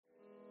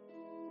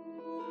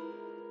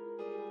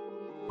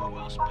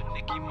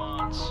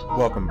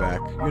Welcome back.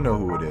 You know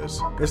who it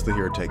is. It's the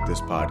Here Take This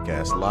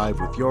podcast live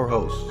with your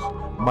hosts,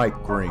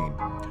 Mike Green,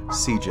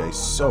 CJ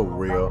So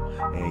Real,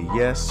 and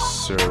yes,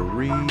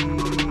 sirree,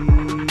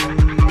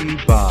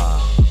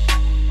 Bob.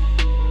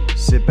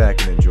 Sit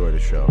back and enjoy the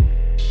show.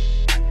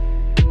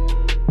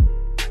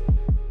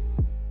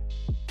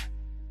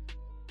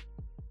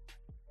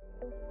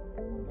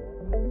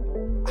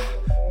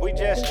 We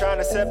just trying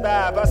to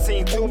survive. I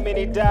seen too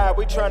many die.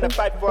 We trying to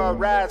fight for our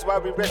rights while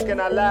we risking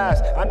our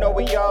lives. I know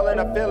we all in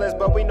our feelings,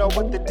 but we know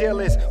what the deal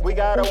is. We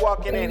gotta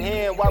walk in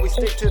hand while we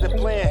stick to the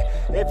plan.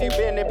 If you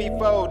been there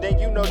before, then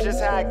you know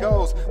just how it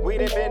goes. We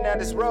done been down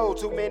this road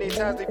too many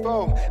times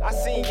before. I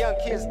seen young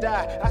kids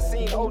die. I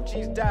seen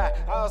OGs die.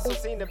 I also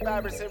seen the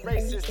virus and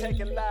racists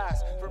taking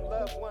lives from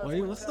loved ones.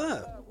 Wait, what's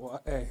up?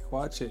 Hey,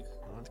 watch it.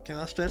 Can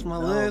I stretch my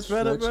legs,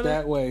 brother? Switch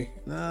that way.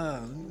 Nah,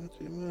 what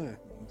you mean?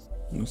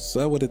 What's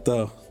up with it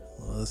though?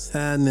 What's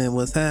happening?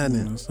 What's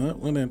happening? What's up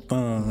with it?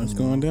 What's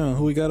going down?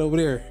 Who we got over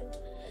there?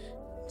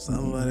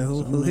 Somebody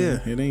who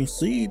here? It ain't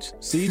Siege.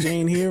 Siege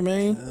ain't here,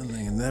 man. That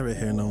nigga never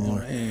here no more.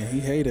 Man, he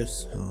hate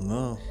us. I don't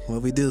know.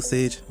 What we do,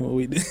 Siege? What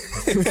we do?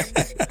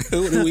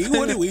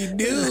 What do we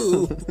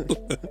do?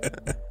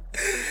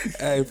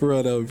 Hey, for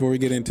real though, before we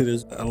get into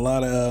this, a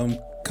lot of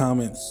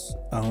comments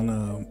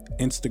on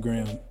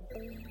Instagram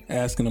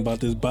asking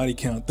about this body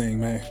count thing,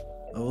 man.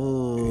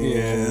 Oh,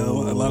 yeah,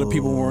 a lot of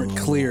people weren't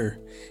clear,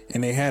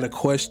 and they had a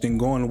question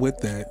going with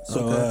that.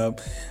 So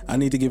Okay. I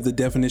need to give the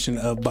definition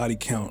of body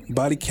count.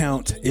 Body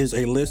count is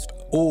a list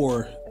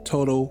or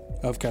total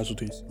of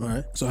casualties. All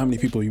right, So how many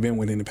people you've been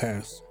with in the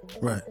past?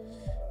 right.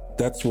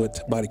 That's what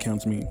body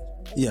counts mean.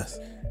 Yes.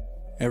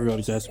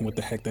 Everybody's asking what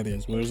the heck that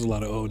is. Well, there's a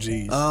lot of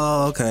OGs.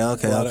 Oh, okay. a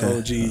lot of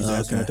OGs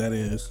asking what that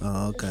is.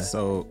 Oh, okay.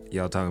 So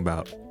y'all talking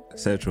about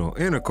sexual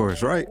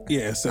intercourse, right?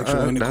 Yeah,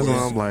 sexual intercourse. That's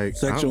what I'm like.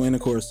 Sexual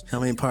intercourse. How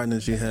many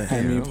partners you had? How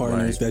many I'm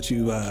partners like- that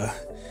you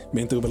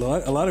been through?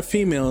 But a lot of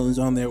females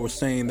on there were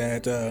saying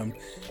that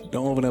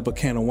don't open up a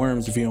can of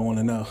worms if you don't want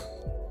to know.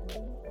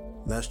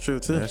 That's true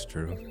too. That's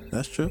true.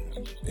 That's true.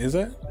 Is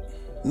that?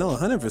 No,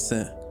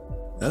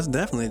 100%. That's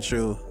definitely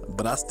true.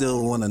 But I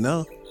still want to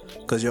know,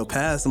 because your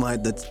past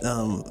might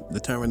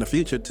determine the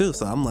future too.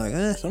 So I'm like,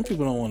 Some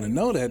people don't want to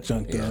know that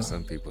junk though. Yeah,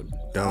 some people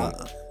don't.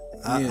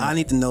 I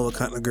need to know what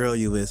kind of girl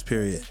you is.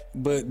 Period.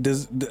 But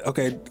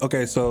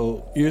okay.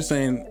 So you're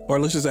saying, or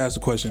let's just ask the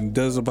question: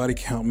 does a body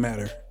count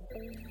matter?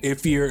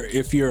 If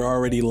you're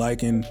already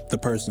liking the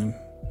person,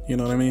 you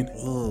know what I mean?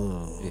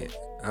 Oh, Yeah.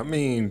 I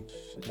mean,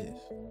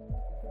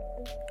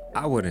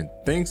 I wouldn't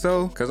think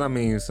so, because I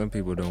mean, some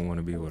people don't want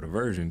to be with a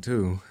virgin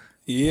too.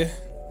 Yeah,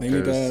 they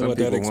need 'Cause some that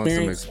people experience. want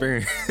some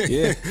experience.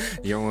 Yeah.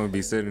 You don't want to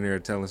be sitting there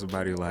telling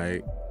somebody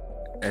like,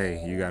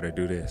 "Hey, you got to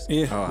do this."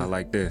 Yeah. Oh, I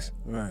like this.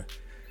 right.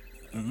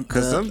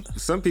 Because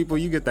some people,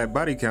 you get that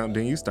body count,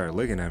 then you start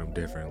looking at them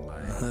different.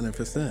 Like,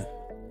 100%.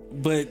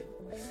 But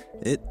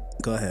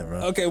Go ahead,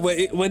 bro. okay,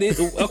 okay,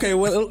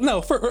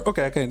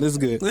 this is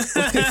good.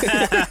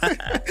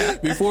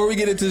 Before we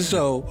get into the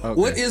show,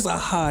 what is a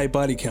high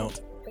body count?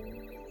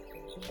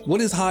 What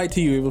is high to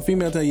you? If a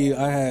female tell you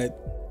I had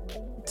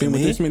been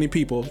with me? this many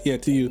people, yeah,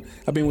 to you,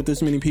 I've been with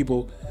this many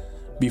people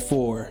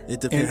before.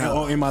 It depends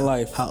in my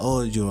life. How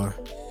old you are.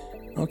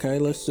 Okay,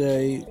 let's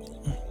say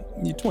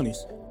your 20s.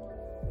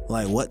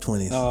 Like what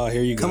 20s? Oh,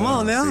 here you go. Come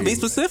on now, see. be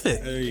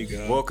specific. There you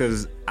go. well,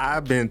 because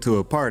I've been to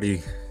a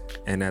party,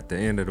 and at the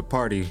end of the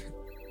party,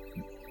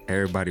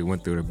 everybody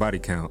went through their body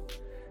count.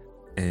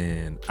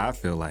 And I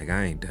feel like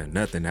I ain't done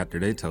nothing after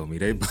they told me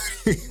they body.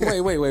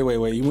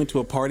 Wait. You went to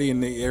a party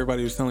and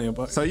everybody was telling you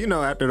about. So,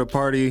 after the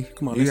party,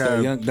 Come on, you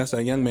that's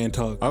that young man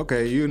talk.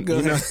 okay, you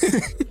know,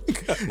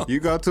 you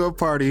go to a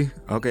party.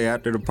 Okay,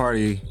 after the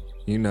party,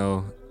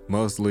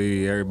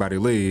 mostly everybody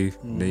leave.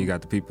 Then you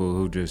got the people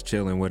who just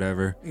chilling,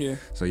 whatever. Yeah.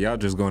 So y'all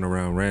just going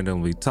around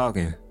randomly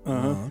talking.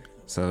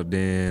 So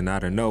then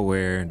out of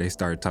nowhere, they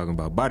started talking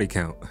about body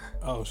count.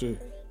 Oh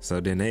shit. So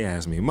then they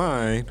asked me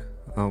mine.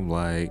 I'm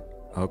like,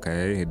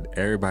 okay.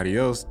 Everybody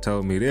else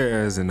told me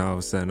theirs, and all of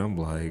a sudden I'm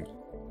like,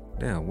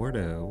 damn, what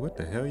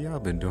the hell y'all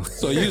been doing?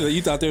 So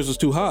you thought theirs was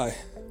too high,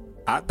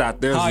 I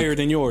thought higher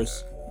than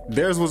yours.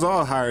 theirs was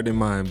all higher than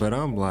mine, but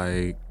I'm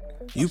like,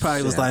 You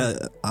probably was like,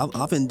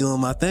 I've been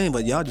doing my thing,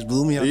 but y'all just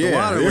blew me out the Yeah,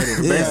 water with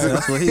it. yeah, Yeah,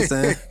 that's what he's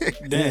saying.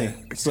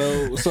 Dang.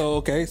 So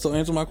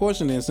answer my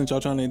question then, since y'all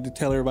trying to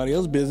tell everybody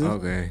else business.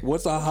 Okay.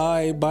 What's a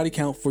high body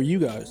count for you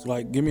guys?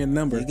 Like, give me a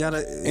number. You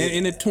gotta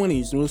in the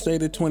 20s. We'll say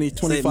the 20s,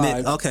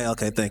 25.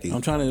 Okay, thank you.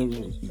 I'm trying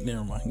to.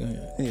 Never mind. Go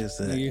ahead. He just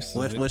said, You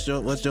said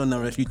what's your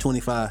number? If you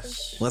 25,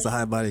 what's a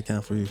high body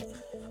count for you?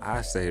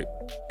 I say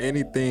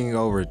anything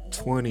over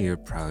 20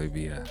 would probably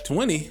be a,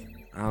 20.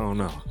 I don't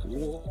know.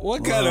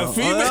 What kind of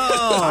female?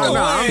 Oh,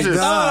 I'm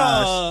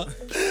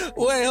just-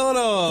 Wait, hold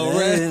on,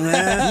 Hey, Ray.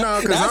 man. No,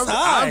 because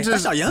I'm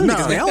just That's how young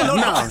niggas, man. I don't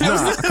know.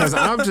 no, because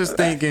I'm just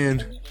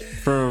thinking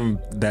from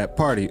that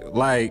party.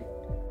 Like,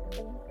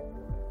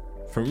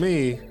 for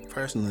me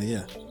Personally,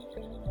 yeah.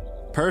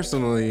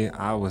 personally,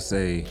 I would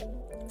say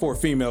For a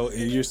female,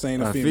 you're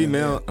saying a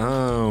female.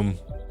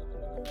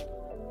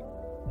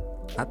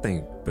 I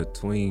think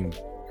between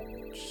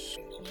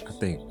I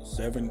think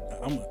 7.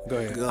 Go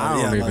ahead.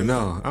 I don't even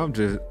know. I'm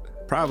just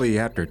probably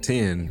after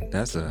 10.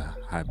 That's a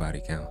high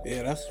body count.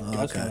 Yeah, that's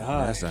kind of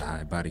high. That's a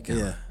high body count.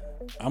 Yeah.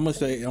 I'm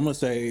gonna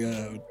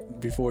say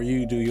before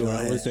you do yours,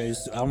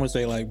 I'm gonna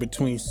say like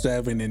between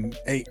 7 and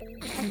 8.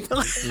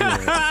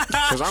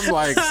 Because I'm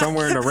like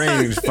somewhere in the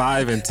range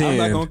 5 and 10.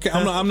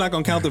 I'm not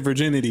gonna count the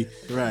virginity.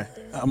 Right.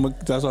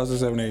 That's why I said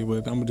 7 8.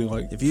 But I'm gonna do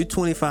like If you're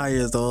 25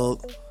 years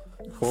old,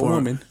 for a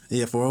woman.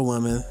 Yeah, for a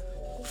woman.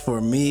 For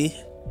me,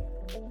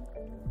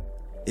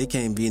 it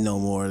can't be no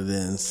more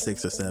than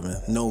 6 or 7.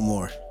 No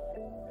more.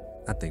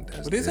 I think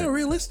that's. But is that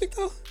realistic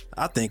though?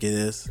 I think it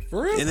is.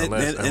 For real? And,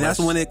 Unless- and that's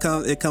when it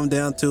come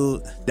down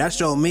to, that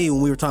showed me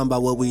when we were talking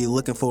about what we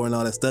looking for and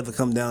all that stuff, it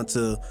come down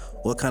to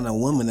what kind of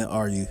woman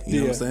are you?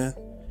 You know what I'm saying?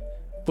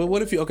 But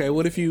what if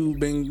you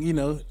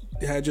been,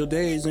 had your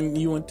days and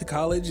you went to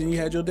college and you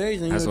had your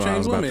days and That's you're a what I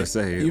was changed about woman? to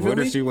say. You feel What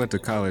me? if she went to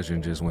college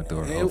and just went through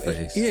her whole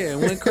face? Yeah,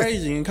 and went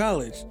crazy in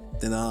college.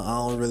 Then I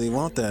don't really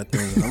want that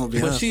thing. I'm gonna be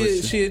But honest with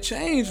you. she had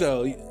changed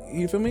though.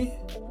 You feel me?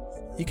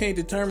 You can't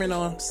determine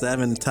on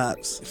 7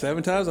 tops.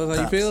 7 times. That's how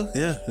Tops. you feel.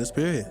 Yeah, this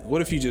period.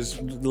 What if you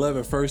just love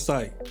at first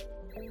sight?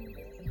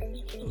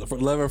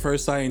 Love at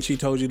first sight, and she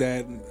told you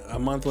that a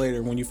month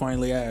later when you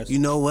finally asked. You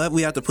know what?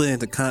 We have to put it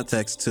into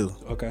context too.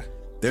 Okay.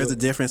 There's a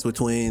difference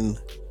between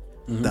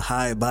the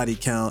high body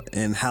count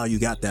and how you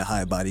got that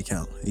high body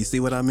count. You see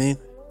what I mean?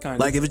 Kind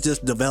Like of. if it's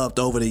just developed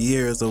over the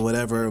years or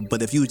whatever,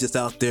 but if you just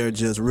out there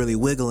just really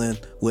wiggling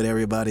with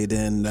everybody,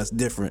 then that's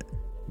different.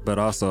 But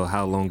also,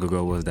 how long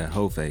ago was that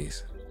whole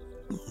phase?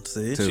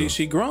 See? Too.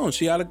 She grown.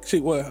 She out of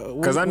she what?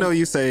 Because I know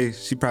you say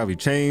she probably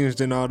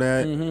changed and all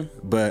that,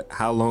 but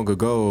how long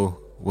ago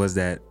was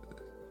that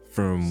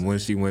from when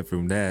she went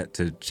from that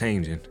to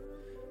changing?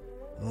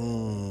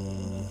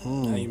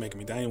 Now you making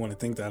me. I didn't want to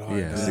think that hard.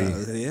 Yeah, dog.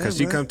 see, yeah, because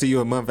she bro. come to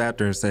you a month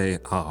after and say,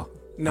 "Oh,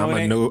 No,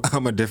 it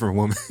I'm a different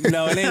woman."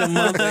 No, it ain't a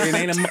month. It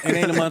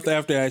ain't a month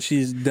after that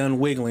she's done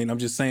wiggling. I'm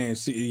just saying,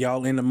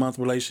 y'all in the month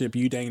relationship,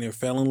 you dang near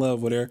fell in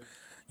love with her.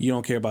 You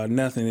don't care about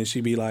nothing, and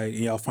she be like,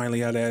 y'all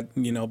finally had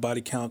that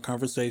body count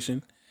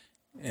conversation,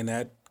 and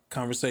that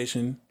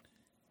conversation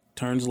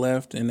turns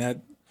left, and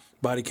that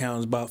body count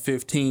is about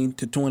 15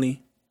 to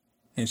 20,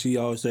 and she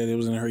always said it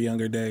was in her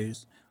younger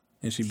days,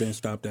 and she been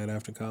stopped at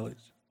after college,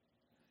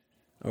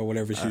 or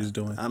whatever she was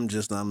doing. I'm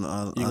You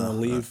gonna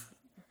leave?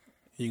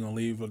 You gonna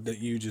leave that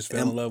you just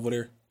fell in love with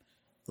her?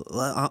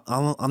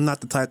 I'm not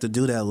the type to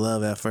do that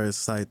love at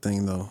first sight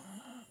thing though.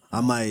 I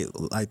might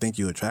think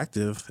you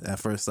attractive at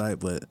first sight,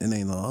 but it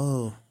ain't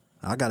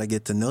I gotta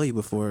get to know you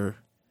before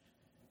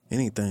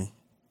anything.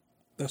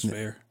 That's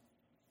fair.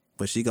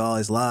 But she can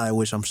always lie,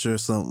 which I'm sure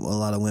a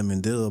lot of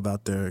women do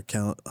about their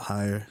count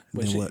higher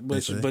than what they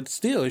say. But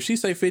still, if she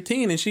say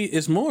 15 and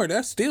it's more,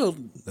 that's still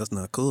That's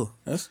not cool.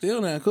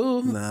 not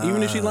cool. Nah.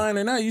 Even if she lying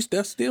or not,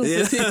 that's still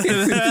 15.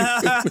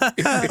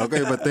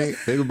 Okay, but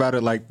think about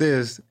it like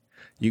this: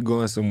 you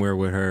going somewhere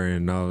with her,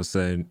 and all of a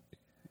sudden,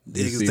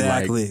 you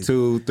Exactly. see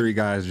like 2-3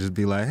 guys just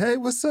be like, "Hey,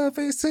 what's up?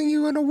 Ain't seen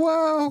you in a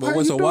while." But How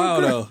what's you a doing,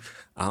 while girl?" though?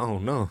 I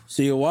don't know.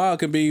 See, a while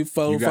could be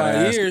 4 or 5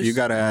 ask, years. You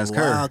gotta ask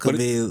Wow, her. could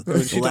be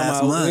But she talking last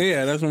about- month.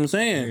 Yeah, that's what I'm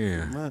saying.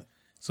 Yeah.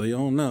 So you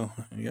don't know.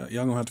 Y'all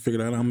gonna have to figure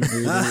that out. How many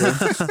years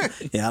it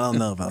was. Yeah, I don't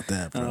know about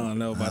that, I bro. don't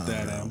know about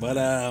that. But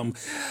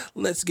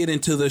let's get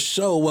into the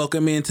show.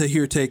 Welcome into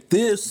Here Take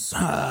This.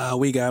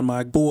 We got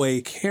my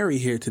boy Kerry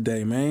here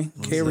today, man.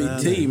 Kerry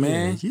T,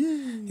 man.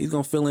 He's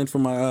gonna fill in for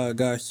my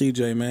guy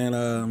CJ, man.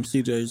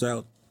 CJ's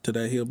out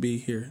today. He'll be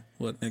here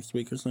next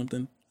week or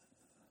something.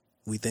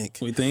 We think.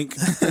 We think.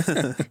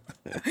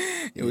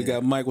 Yeah, we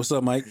got Mike. What's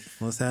up, Mike?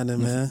 What's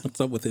happening, man? What's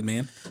up with it,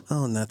 man?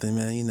 Oh, nothing,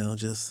 man.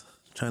 Just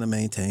trying to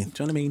maintain.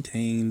 Trying to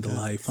maintain the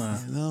life, huh?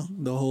 You know,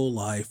 The whole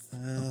life.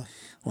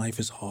 Life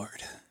is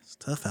hard, it's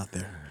tough out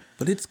there.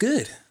 but it's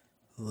good.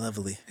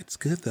 Lovely. It's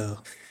good though.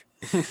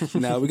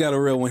 Now we got a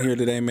real one here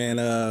today,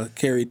 man.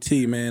 Kerry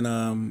T,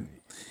 man.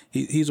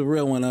 He's a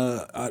real one.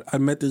 I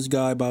met this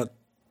guy about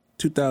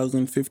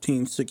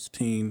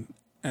 2015-16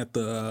 at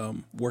the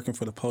working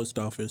for the post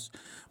office.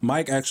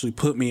 Mike actually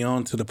put me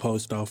on to the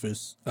post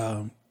office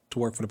to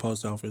work for the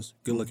post office.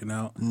 Good looking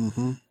out.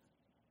 Mm-hmm.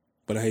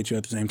 But I hate you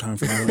at the same time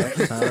for all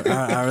that.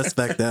 I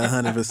respect that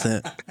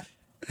 100%.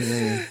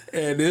 Yeah.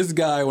 And this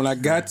guy, when I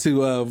got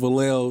to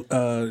Vallejo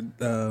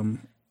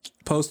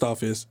post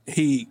office,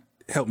 he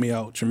helped me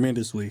out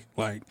tremendously.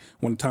 Like,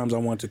 when times I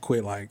wanted to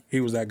quit, like, he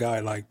was that guy,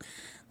 like,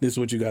 this is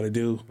what you got to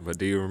do. But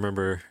do you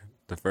remember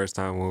the first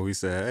time when we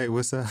said, "Hey,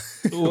 what's up?"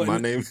 What? My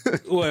name.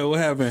 What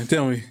happened?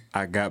 Tell me.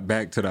 I got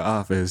back to the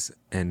office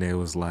and it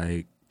was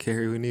like,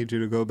 "Kerry, we need you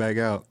to go back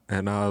out."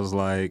 And I was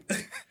like,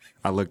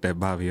 I looked at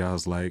Bobby. I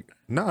was like,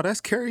 "No,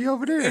 that's Kerry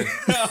over there."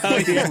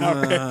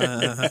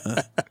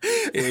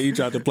 Yeah, you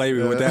tried to play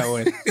me with that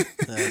one.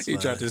 You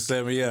tried to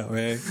set me up,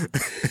 man.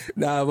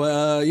 Nah,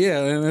 but yeah,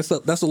 and that's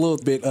a little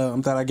bit.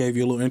 I'm glad I gave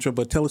you a little intro,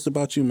 but tell us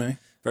about you, man.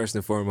 First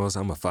and foremost,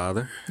 I'm a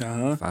father.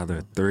 Uh-huh. Father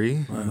of 3.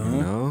 You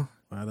know,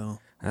 I don't.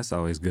 that's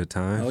always good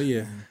time. Oh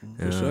yeah,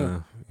 for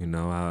sure. You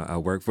know, I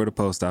work for the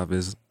post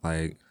office.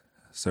 Like,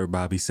 Sir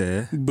Bobby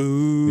said.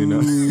 Boo. You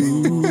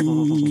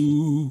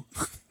know.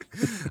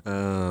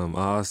 I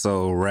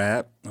also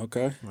rap.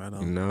 Okay. Right You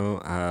on.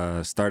 know,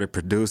 I started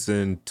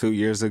producing 2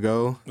 years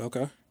ago.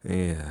 Okay.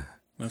 Yeah,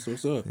 That's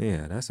what's up.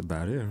 yeah, that's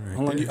about it.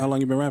 Right How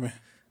long you been rapping?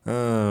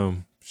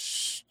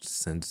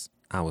 Since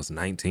I was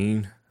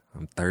 19.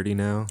 I'm 30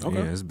 now. Okay.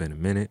 Yeah, it's been a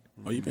minute.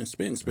 Oh, you been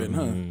spitting,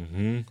 huh?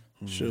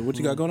 Mm-hmm. Sure. What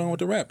you got going on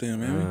with the rap then,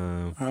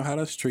 man? How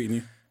that's treating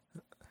you?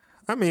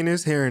 I mean,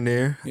 it's here and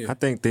there. Yeah. I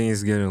think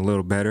things getting a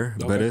little better,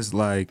 but Okay. it's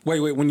like Wait.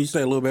 When you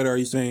say a little better, are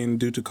you saying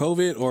due to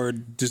COVID or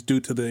just due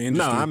to the no.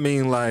 industry? I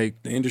mean,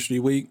 like the industry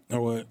weak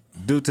or what?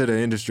 due to the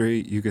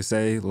industry, you could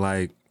say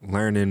like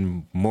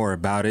learning more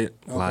about it.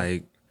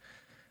 Like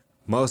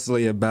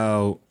mostly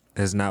about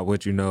it's not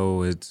what you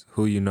know, it's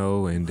who you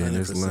know, and then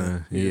it's 100%.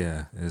 learn.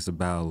 Yeah, it's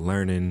about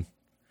learning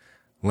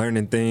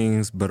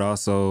things, but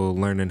also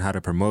learning how to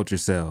promote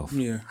yourself.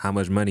 Yeah. How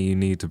much money you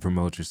need to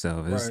promote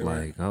yourself. It's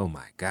Right, like, oh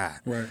my God.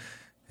 Right.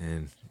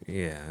 And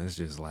yeah, it's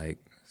just like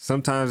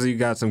sometimes you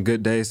got some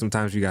good days,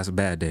 sometimes you got some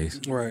bad days.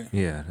 Right.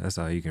 Yeah, that's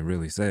all you can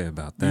really say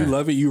about that. You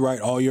love it? You write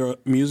all your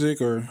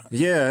music or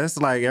Yeah, it's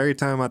like every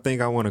time I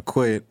think I want to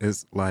quit,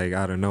 it's like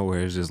out of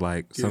nowhere. It's just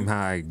like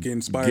somehow I get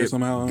inspired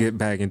somehow, huh? get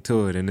back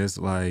into it, and it's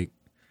like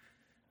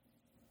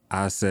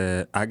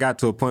I got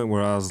to a point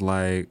where I was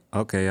like,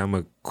 okay, I'm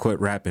gonna quit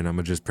rapping. I'm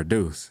gonna just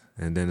produce,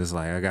 and then it's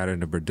like I got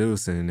into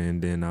producing,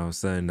 and then all of a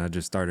sudden I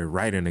just started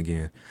writing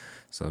again.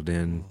 So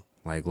then,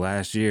 like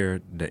last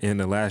year, the end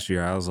of last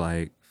year, I was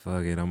like,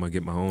 fuck it, I'm gonna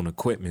get my own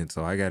equipment.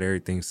 So I got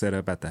everything set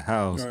up at the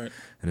house, Right.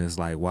 and it's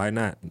like, why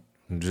not?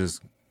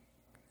 Just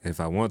if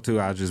I want to,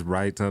 I'll just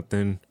write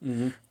something,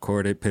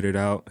 record it, put it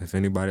out. If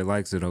anybody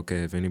likes it,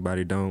 okay. If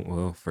anybody don't,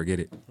 well, forget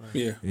it.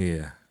 yeah.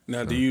 Yeah.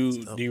 Now, do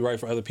you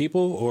write for other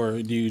people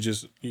or do you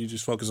just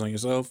focus on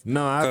yourself? No,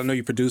 'Cause I know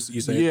you produce.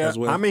 You say yeah. as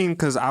well. I mean,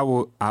 because I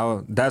will.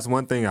 That's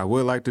one thing I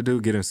would like to do,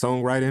 get in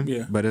songwriting.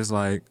 Yeah. But it's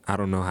like I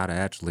don't know how to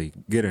actually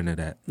get into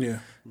that. yeah.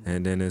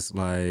 And then it's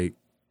like,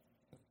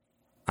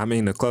 I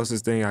mean, the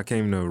closest thing I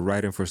came to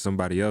writing for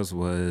somebody else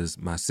was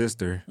my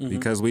sister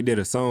because we did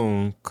a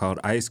song called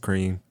Ice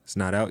Cream. It's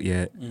not out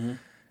yet.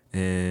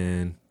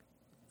 And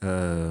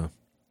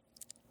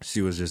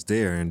she was just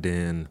there. And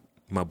then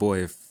my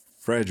boy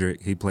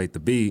Frederick, he played the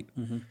beat.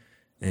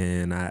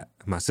 And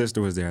my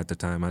sister was there at the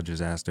time. I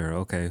just asked her,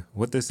 okay,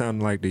 what this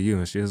sound like to you?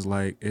 And she was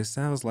like, it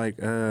sounds like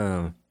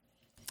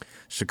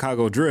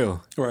Chicago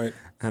drill. Right.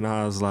 And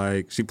I was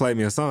like, she played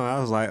me a song. I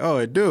was like, oh,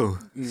 it do.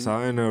 So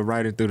I ended up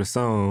writing through the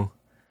song.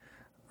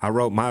 I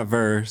wrote my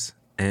verse,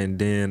 and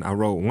then I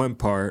wrote one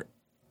part,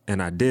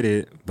 and I did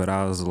it. But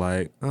I was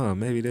like, oh,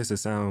 maybe this would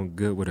sound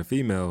good with a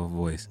female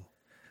voice.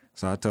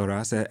 So I told her,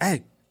 I said,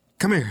 hey,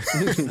 come here.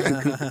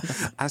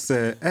 I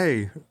said,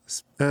 hey,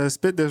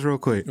 spit this real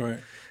quick. Right.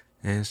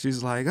 And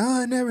she's like,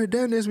 oh, I never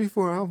done this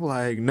before. I'm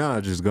like,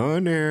 nah, just go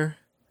in there,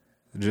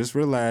 just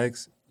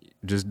relax,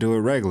 just do it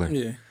regular.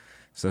 Yeah.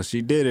 So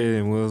she did it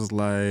and was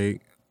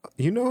like,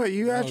 you know what?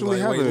 You actually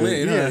like, have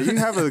wait, you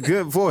have a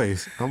good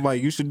voice. I'm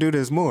like, you should do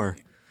this more.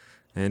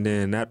 And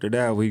then after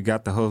that, we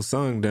got the whole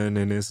song done,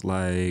 and it's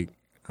like,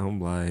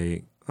 I'm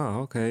like, oh,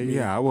 okay,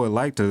 yeah, I would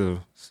like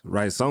to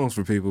write songs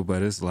for people,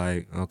 but it's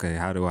like, okay,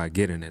 how do I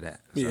get into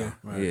that? So, Yeah.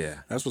 yeah.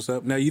 That's what's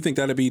up. Now, you think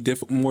that'd be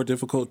more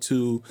difficult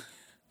to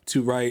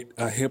write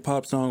a hip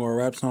hop song or a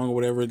rap song or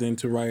whatever than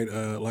to write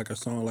like a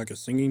song, like a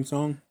singing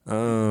song?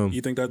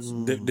 You think that's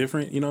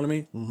different? You know what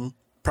I mean?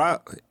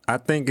 I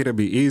think it'll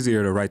be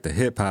easier to write the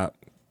hip hop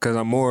because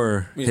I'm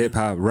more hip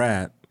hop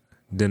rap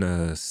than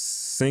a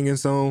singing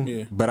song.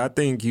 Yeah. But I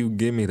think you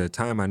give me the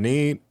time I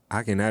need,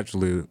 I can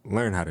actually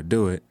learn how to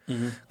do it.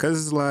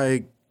 Because it's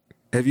like,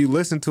 if you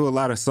listen to a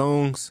lot of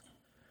songs,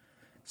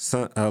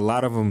 a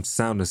lot of them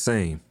sound the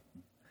same.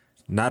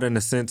 Not in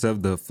the sense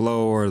of the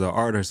flow or the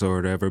artist or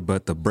whatever,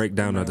 but the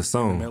breakdown of the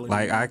song. melody.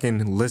 Like, I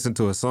can listen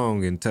to a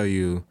song and tell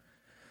you,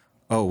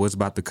 oh, what's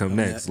about to come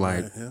next.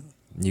 Like,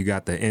 you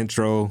got the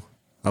intro.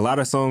 A lot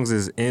of songs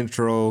is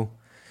intro.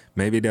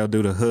 Maybe they'll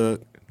do the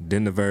hook,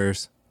 then the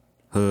verse,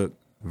 hook,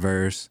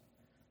 verse.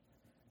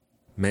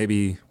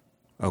 Maybe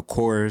a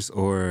chorus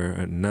or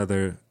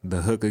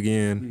the hook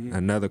again,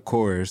 another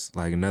chorus,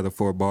 like another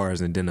 4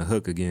 bars, and then a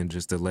hook again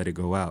just to let it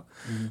go out.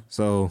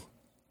 So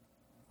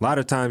a lot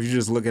of times you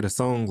just look at a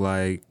song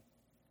like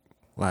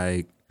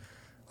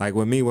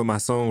with me, with my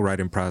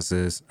songwriting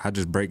process, I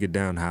just break it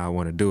down how I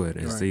want to do it.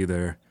 It's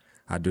either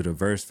I do the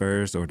verse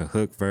first or the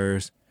hook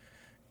first,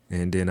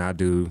 and then I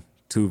do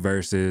 2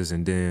 verses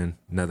and then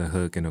another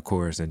hook and a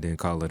chorus and then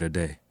call it a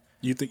day.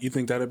 You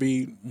think that'd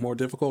be more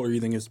difficult, or you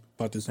think it's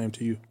about the same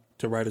to you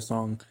to write a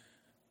song?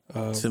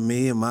 To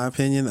me, in my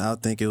opinion, I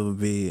think it would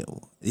be,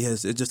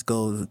 yes, it just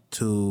goes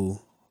to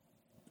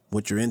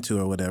what you're into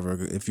or whatever.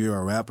 If you're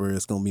a rapper,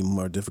 it's going to be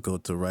more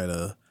difficult to write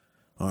a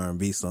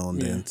R&B song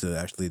than to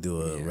actually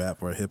do a rap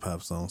or a hip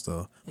hop song.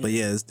 So, but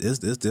yeah, it's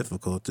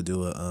difficult to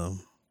do a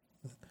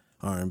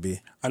R&B.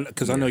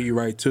 Because I know you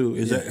write too.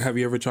 Have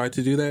you ever tried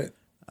to do that?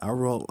 I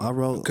wrote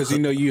Because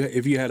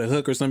if you had a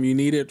hook or something you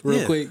needed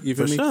real quick, you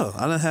feel for me? sure.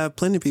 I done have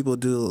plenty of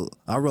people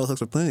I wrote hooks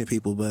for plenty of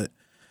people, but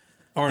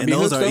R&B and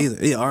those hooks, are though?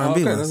 either R&B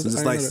okay, ones, that's- just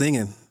I like know that.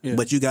 singing. Yeah.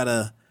 But you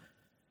gotta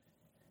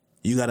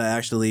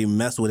actually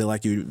mess with it.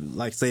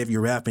 Like say if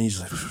you're rapping, you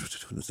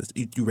just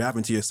like you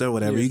rapping to yourself,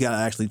 whatever. Yeah. You gotta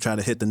actually try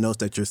to hit the notes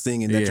that you're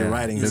singing, that you're Yeah,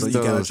 writing. it's So you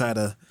gotta those- try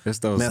to It's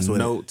those mess with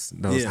notes,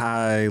 those Yeah.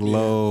 high,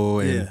 low,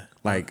 and Yeah.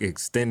 like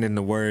extending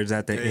the words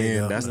at the There you end.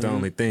 go. That's the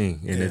only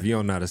thing. And if Yeah. you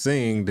don't know how to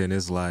sing, then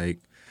it's like,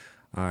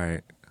 all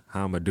right,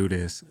 how I'm gonna do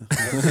this?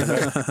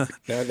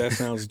 That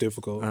sounds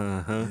difficult.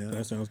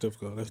 That sounds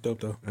difficult. That's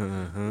dope though.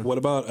 What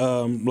about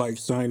like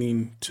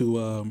signing to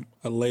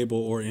a label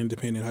or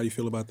independent? How do you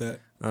feel about that?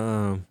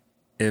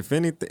 If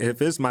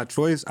it's my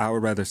choice, I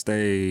would rather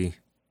stay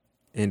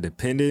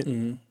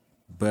independent.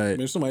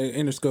 But If somebody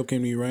Interscope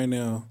came to you right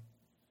now,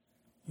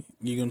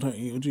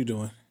 what you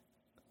doing?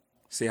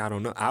 see, I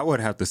don't know. I would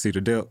have to see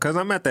the deal because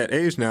I'm at that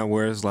age now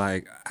where it's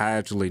like I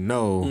actually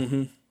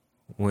know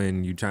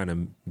when you're trying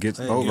to get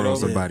over on over.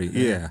 somebody.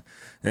 Yeah.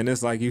 And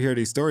it's like you hear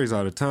these stories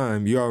all the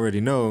time. You already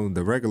know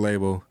the record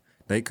label,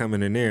 they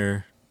coming in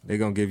there, they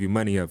going to give you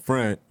money up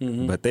front,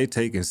 but they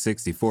taking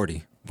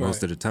 60-40 most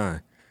Right. of the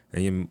time.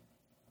 And you,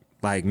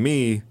 like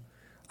me,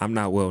 I'm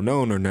not well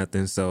known or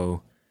nothing,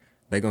 so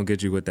they going to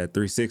get you with that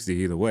 360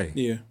 either way.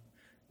 Yeah.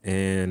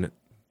 And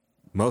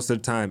most of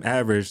the time,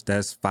 average,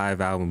 that's 5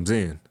 albums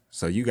in.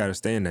 So you got to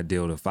stay in that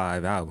deal to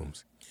 5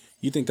 albums.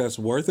 You think that's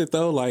worth it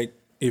though? Like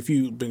if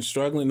you've been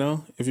struggling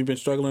all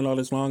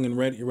this long and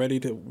ready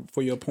to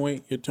for your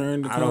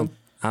turn to come.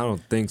 I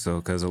don't think so,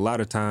 because a lot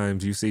of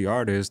times you see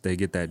artists, they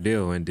get that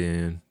deal and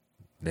then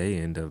they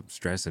end up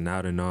stressing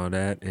out and all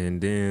that.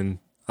 And then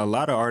a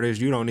lot of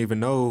artists, you don't even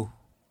know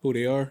Who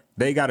they are?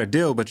 they got a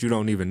deal, but you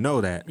don't even know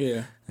that.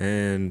 Yeah.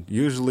 And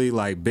usually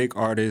like big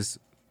artists,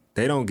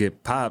 they don't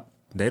get popped.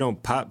 They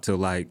don't pop till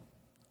like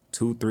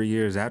 2-3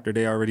 years after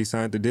they already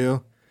signed the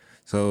deal.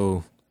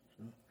 So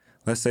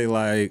let's say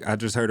like I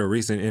just heard a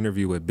recent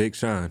interview with Big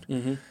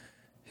Sean.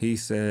 He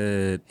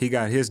said he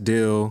got his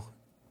deal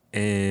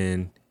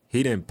and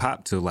he didn't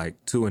pop till like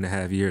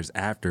 2.5 years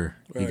after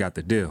he Right. got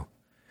the deal.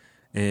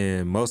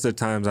 And most of the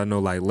times I know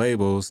like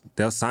labels,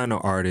 they'll sign an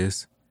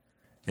artist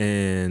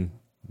and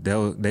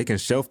they can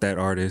shelf that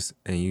artist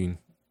and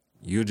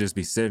you'll just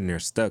be sitting there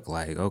stuck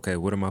like, okay,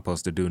 what am I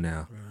supposed to do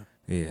now?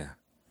 Yeah.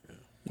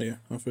 Yeah,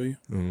 I feel you.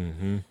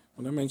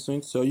 Well, that makes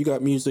sense. So you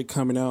got music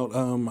coming out.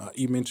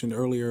 You mentioned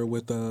earlier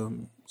with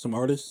some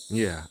artists.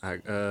 Yeah,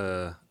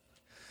 I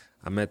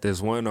met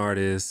this one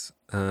artist,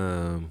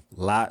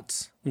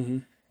 Lots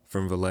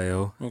from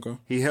Vallejo. Okay.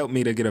 He helped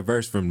me to get a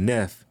verse from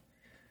Neff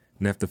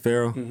the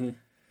Pharaoh.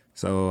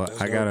 So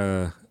I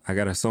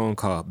got a song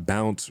called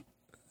Bounce,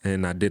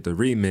 and I did the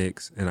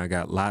remix, and I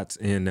got Lots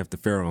and Neff the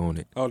Pharaoh on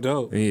it. Oh,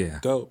 dope. Yeah.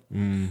 Dope.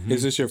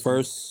 Is this your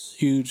first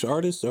huge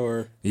artist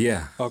or?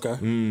 Yeah, Okay.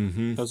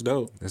 That's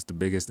dope. that's the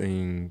biggest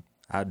thing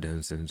I've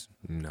done since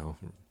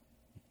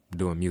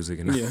doing music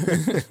and Yeah.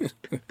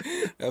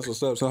 That's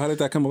what's up. So how did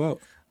that come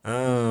about?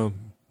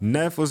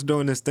 Neff was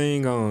doing this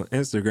thing on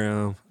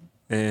Instagram,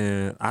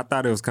 and I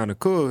thought it was kind of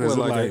cool. 'Cause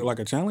What, it like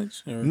a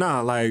challenge? Or?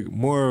 Nah, like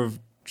more of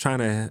trying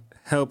to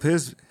help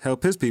his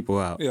people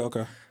out. Yeah,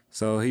 okay.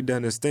 So he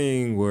done this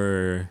thing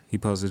where he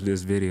posted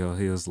this video.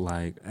 He was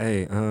like,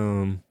 "Hey,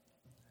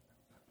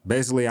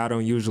 basically I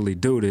don't usually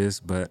do this,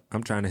 but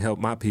I'm trying to help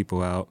my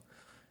people out.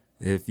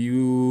 If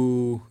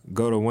you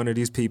go to one of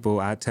these people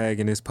I tag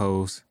in this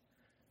post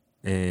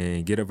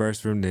and get a verse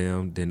from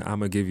them, then I'm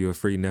gonna give you a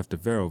free Neff the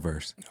Pharaoh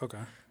verse." Okay.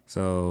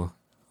 So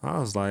I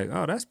was like,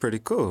 "Oh, that's pretty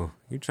cool.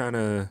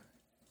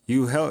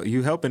 You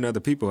helping other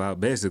people out,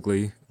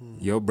 basically,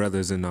 your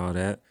brothers and all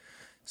that."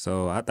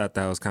 So I thought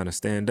that was kind of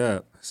stand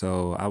up.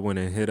 So I went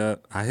and hit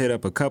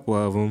up a couple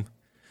of them,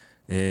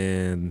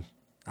 and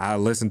I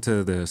listened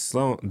to the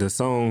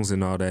songs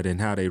and all that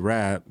and how they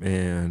rap.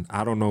 And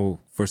I don't know,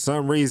 for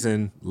some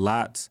reason,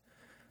 Lots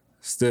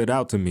stood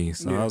out to me.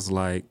 So I was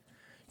like,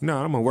 I'm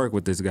gonna work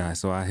with this guy.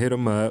 So I hit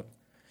him up.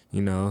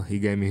 He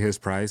gave me his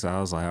price. I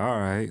was like, all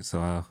right. So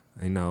I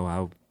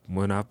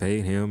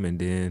paid him, and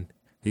then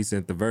he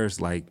sent the verse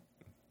like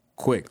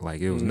quick,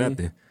 like it was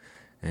nothing.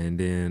 And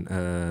then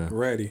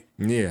Ready.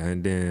 yeah,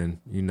 and then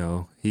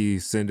he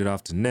sent it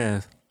off to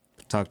Neff,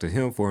 talked to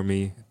him for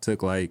me.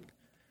 Took like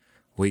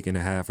a week and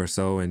a half or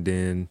so, and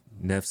then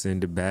Neff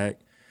sent it back,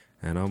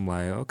 and I'm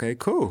like, okay,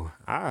 cool.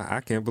 I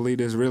can't believe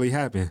this really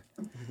happened.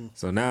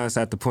 So now it's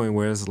at the point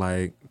where it's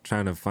like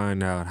trying to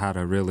find out how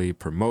to really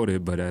promote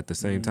it, but at the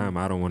same time,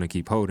 I don't want to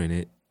keep holding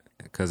it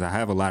because I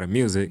have a lot of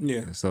music.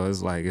 Yeah. So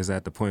it's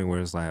at the point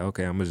where it's like,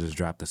 okay, I'm gonna just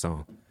drop the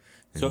song.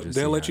 and So just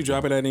they'll see let how you it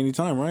drop goes. it at any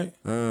time, right?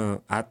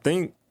 I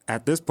think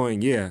at this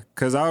point, yeah,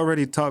 because I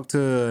already talked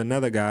to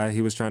another guy.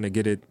 He was trying to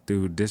get it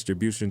through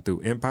distribution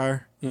through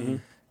Empire,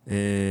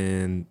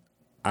 and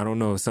I don't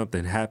know if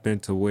something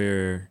happened to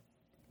where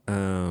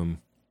the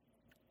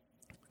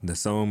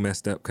song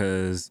messed up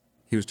because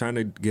he was trying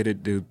to get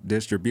it through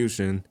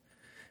distribution,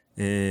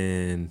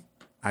 and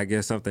I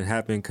guess something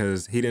happened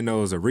because he didn't know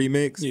it was a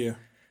remix. Yeah.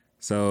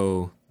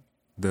 So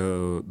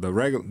the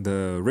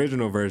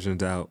original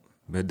version's out,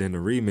 but then the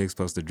remix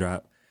supposed to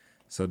drop.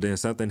 So then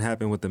something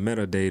happened with the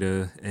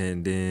metadata,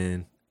 and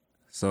then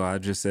So I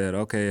just said,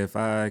 okay, if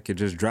I could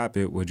just drop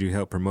it, would you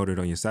help promote it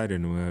on your site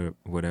and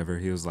whatever?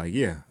 He was like,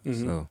 yeah.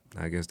 So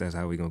I guess that's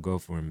how we gonna go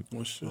for him.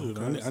 Well, shoot,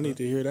 I need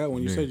to hear that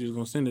when you said you was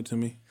gonna send it to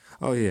me.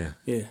 Oh yeah,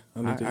 Yeah,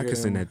 I can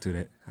send that to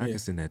that. I can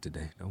send that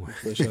today. Don't worry.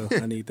 For sure,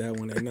 I need that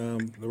one.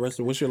 And the rest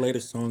of what's your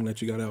latest song that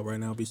you got out right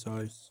now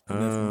besides?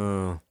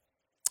 The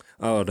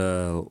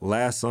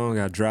last song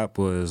I dropped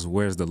was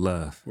 "Where's the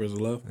Love." Where's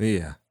the Love?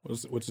 Yeah.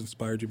 What's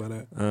inspired you by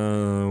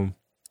that?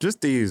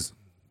 Just these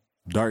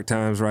dark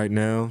times right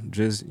now.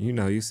 Just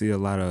you see a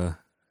lot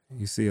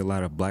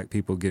of black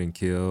people getting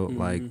killed,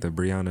 like the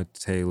Breonna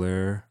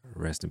Taylor,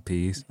 rest in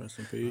peace. Rest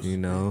in peace. You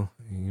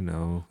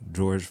know,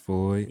 George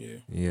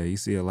Floyd. Yeah, you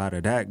see a lot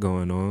of that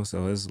going on.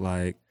 So it's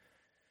like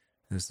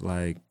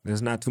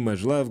there's not too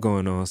much love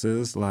going on.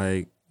 So it's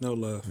like no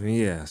love.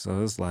 Yeah.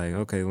 So it's like,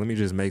 okay, let me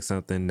just make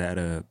something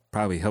that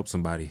probably help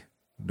somebody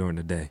during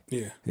the day.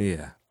 Yeah.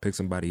 Yeah. Pick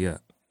somebody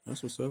up.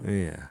 That's what's up.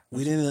 Yeah.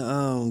 We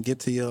didn't get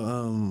to your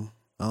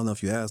I don't know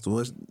if you asked.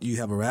 You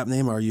have a rap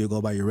name, or you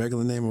go by your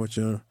regular name, or what's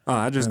your? Oh,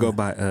 I just go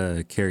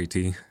by Carrie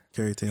T.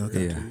 Carrie T.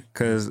 Okay. Yeah,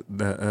 because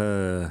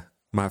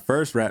my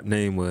first rap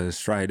name was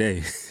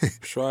Shride.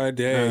 Shride.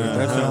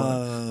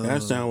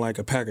 That sound like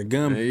a pack of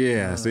gum.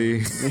 Yeah. See.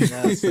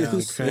 That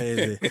sounds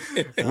crazy.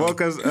 Well,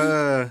 because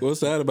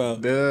what's that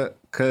about?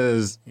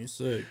 Because You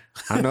sick?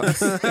 I know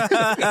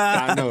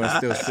I know it's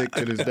still sick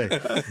to this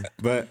day,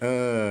 but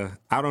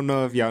I don't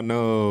know if y'all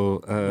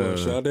know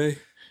Sade?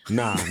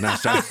 Nah, not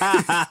Sade.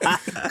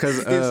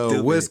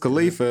 Because Wiz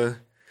Khalifa,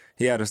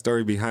 he had a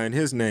story behind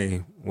his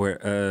name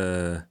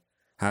where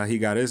how he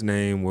got his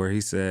name, where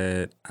he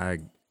said I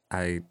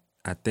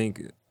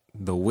think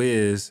the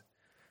Wiz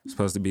is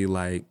supposed to be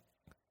like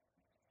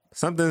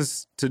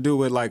something's to do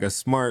with like a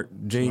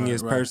smart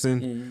genius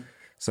person. Mm-hmm.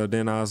 So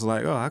then I was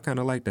like, oh, I kind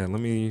of like that. Let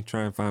me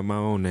try and find my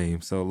own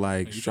name. So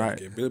like,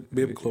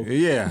 biblical.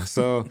 yeah.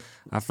 So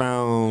I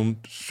found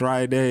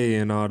Shride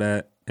and all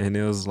that, and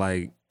it was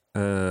like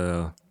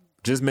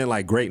just meant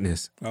like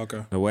greatness.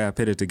 Okay. The way I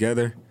put it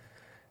together,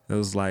 it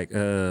was like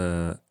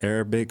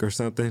Arabic or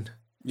something.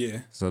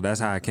 Yeah. So that's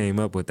how I came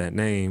up with that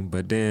name.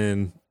 But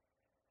then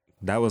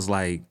that was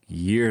like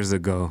years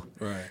ago.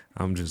 Right.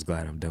 I'm just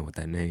glad I'm done with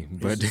that name.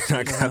 But then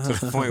I got to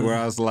the point where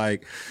I was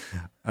like,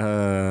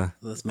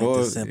 let's make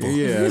this simple.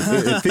 Yeah,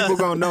 if people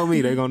gonna know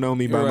me, they gonna know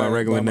me by my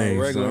regular name.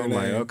 regular So I'm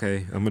like, name.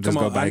 okay, I'm gonna just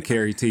go by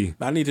Carrie T.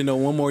 I need to know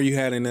one more you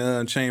had in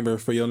the chamber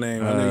for your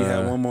name. I know you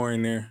had one more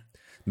in there.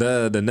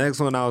 The next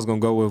one I was gonna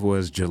go with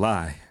was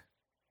July.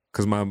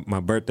 Cause my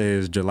birthday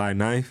is July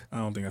 9th. I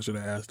don't think I should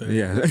have asked that.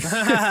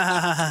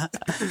 Yeah.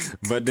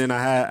 But then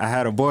I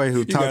had a boy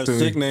who talked to me.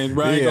 Sick names,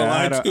 bro. Yeah,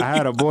 I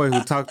had a boy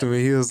who talked to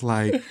me. He was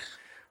like,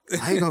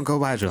 I ain't gonna go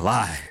by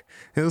July.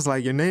 It was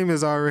like, your name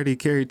is already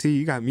Carrie T.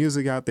 You got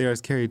music out there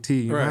as Carrie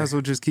T. You might as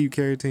well just keep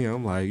Carrie T.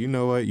 I'm like, you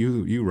know what?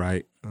 You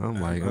right.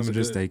 I'm like, I'm gonna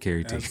just stay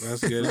Carrie T.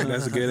 That's good.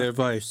 That's good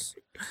advice.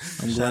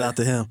 Shout out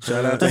to him.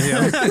 Shout out to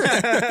him.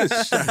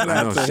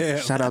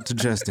 Shout out to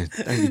Justin.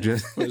 Thank you,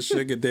 Justin.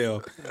 Sugar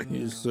Dale.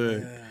 You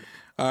sick.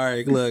 All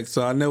right, look,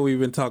 so I know we've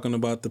been talking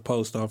about the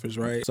post office,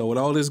 right? So with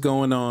all this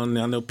going on,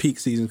 I know peak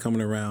season coming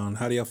around.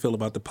 How do y'all feel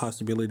about the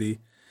possibility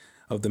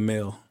of the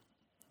mail,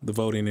 the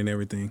voting and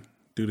everything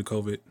due to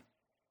COVID?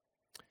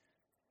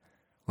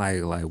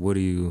 Like what do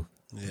you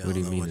mean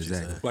exactly?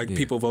 exactly? Like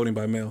people voting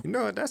by mail? You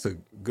know what? That's a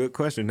good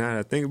question now that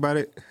I think about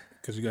it.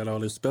 Because you got all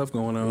this stuff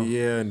going on.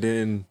 Yeah, and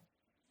then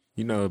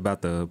you know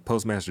about the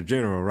Postmaster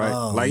General, right?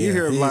 Oh, like you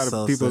hear a lot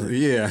of people, sick.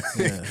 yeah,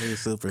 He's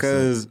super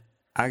because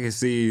I can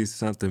see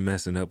something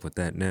messing up with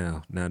that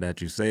now. Now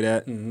that you say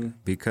that,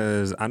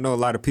 because I know a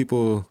lot of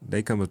people,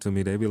 they come up to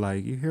me, they be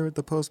like, "You hear what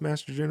the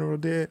Postmaster General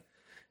did?"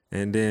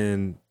 And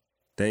then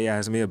they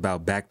ask me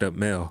about backed up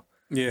mail.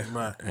 Yeah.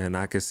 Right. And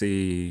I can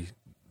see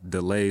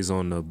delays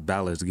on the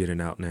ballots getting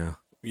out now.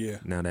 Yeah.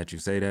 Now that you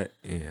say that,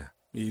 yeah.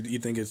 You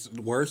think it's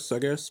worse, I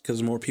guess,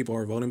 because more people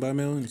are voting by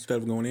mail instead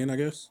of going in, I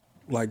guess?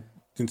 Like,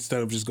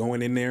 instead of just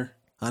going in there?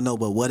 I know,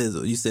 but what is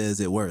it? You said,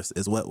 is it worse?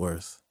 Is what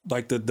worse?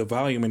 Like the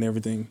volume and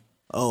everything.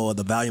 Oh,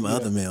 the volume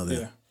of the mail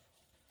then.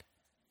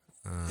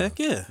 Yeah. Heck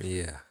yeah.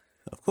 Yeah.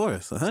 Of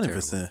course,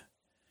 100%.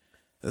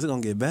 It's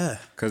going to get bad.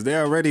 Because they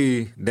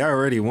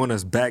already want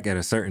us back at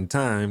a certain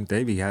time.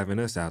 They be having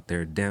us out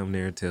there down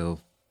there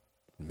till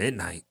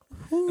midnight.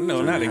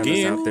 No, not Have us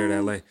again. out there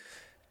that late.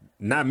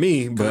 Not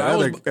me, but I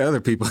was-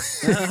 other people.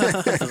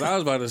 Because I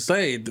was about to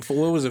say,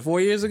 what was it, 4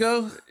 years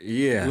ago?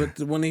 Yeah.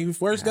 When he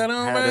first got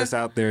on, Had man? us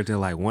out there till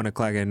like 1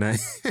 o'clock at night.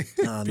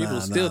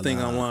 People still think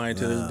I'm lying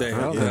to this day.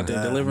 I was out there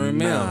Nah. delivering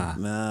mail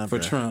Nah, for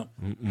bruh. Trump.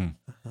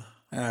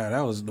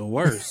 That was the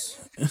worst.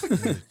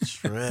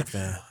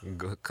 Tripping.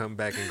 Come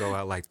back and go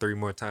out like 3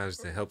 more times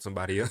to help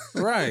somebody else.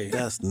 Right.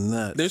 That's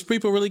nuts. There's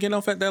people really getting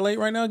off at that late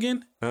right now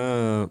again?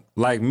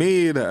 Like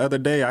me, the other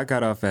day, I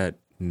got off at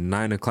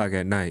 9 o'clock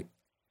at night.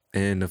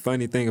 And the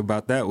funny thing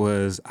about that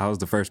was I was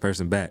the first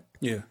person back.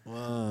 Yeah.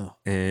 Wow.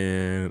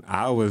 And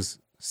I was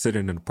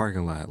sitting in the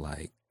parking lot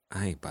like,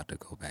 I ain't about to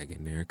go back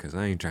in there because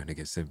I ain't trying to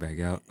get sent back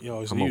out.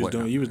 Yo, so you was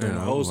doing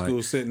the old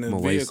school, sitting in the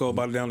vehicle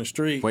about down the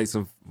street. Wait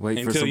for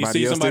until you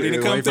see somebody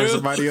to come wait through. for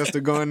somebody else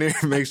to go in there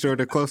and make sure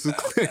the closest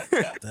clear.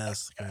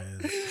 That's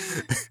crazy.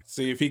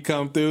 See if he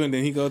come through and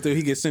then he go through,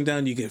 he gets sent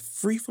down, you get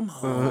free from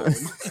home.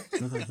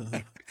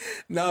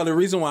 No, the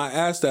reason why I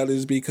asked that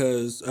is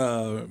because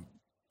the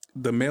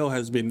mail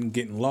has been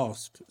getting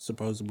lost,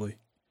 supposedly.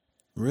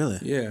 Really?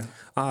 Yeah.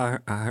 I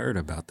heard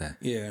about that.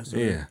 Yeah. So,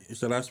 Yeah.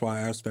 So that's why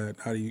I asked that.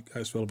 How do you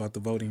guys feel about the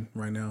voting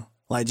right now?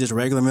 Like just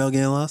regular mail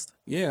getting lost?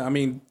 Yeah, I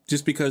mean,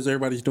 just because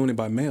everybody's doing it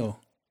by mail.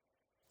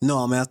 No,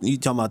 I'm asking you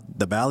talking about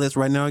the ballots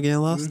right now are getting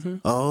lost? Mm-hmm.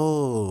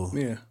 Oh.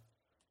 Yeah.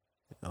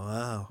 Oh,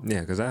 wow. Yeah,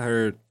 because I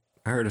heard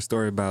a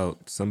story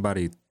about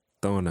somebody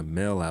throwing a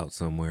mail out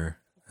somewhere,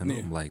 and Yeah.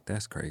 I'm like,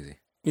 that's crazy.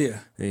 Yeah.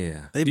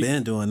 Yeah. They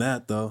been doing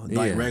that though.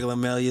 Like Yeah. regular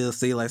mail, you'll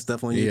see like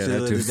stuff on Yeah,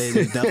 that YouTube. too. They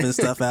be dumping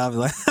stuff out.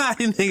 Like,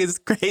 you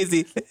niggas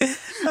crazy.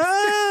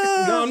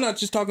 No, I'm not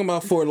just talking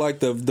about for like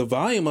the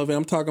volume of it.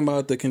 I'm talking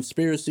about the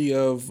conspiracy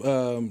of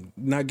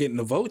not getting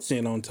the votes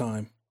in on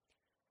time.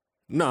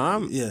 No,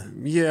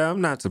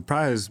 I'm not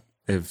surprised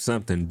if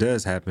something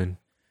does happen.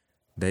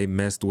 They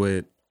messed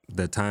with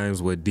the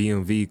times with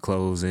DMV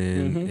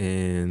closing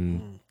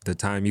and the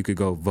time you could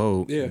go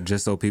vote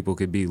just so people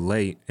could be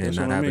late and That's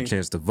not what I have mean. a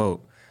chance to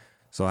vote.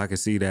 So I can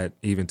see that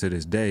even to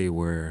this day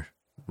where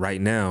right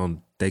now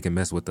they can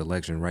mess with the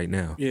election right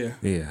now. Yeah.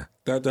 Yeah.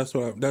 That's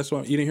what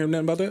you didn't hear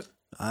nothing about that?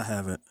 I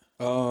haven't.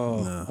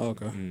 Oh, No.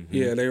 okay. Mm-hmm.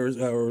 Yeah, they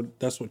were.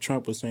 That's what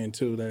Trump was saying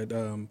too. That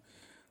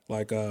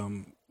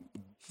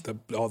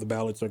all the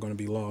ballots are going to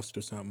be lost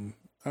or something.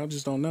 I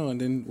just don't know.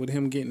 And then with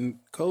him getting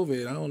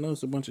COVID, I don't know.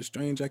 It's a bunch of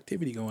strange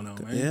activity going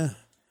on, man. Yeah.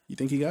 You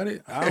think he got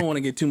it? I don't want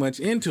to get too much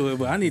into it,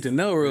 but I need to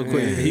know real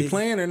quick. He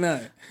playing or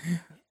not?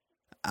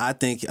 I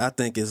think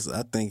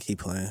he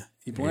playing.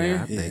 He playing?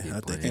 Yeah, I think he I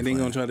playing. think he And then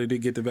gonna playing. try to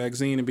get the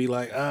vaccine and be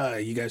like,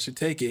 you guys should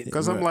take it.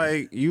 Because I'm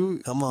like,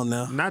 Come on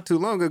now. not too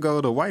long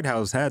ago, the White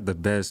House had the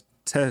best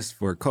test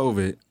for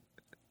COVID.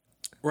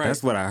 Right.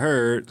 That's what I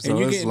heard. So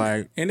it's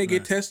like, and they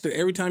get tested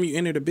every time you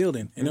enter the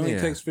building. It only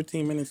Yeah. takes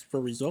 15 minutes for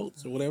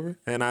results or whatever.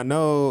 and I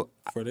know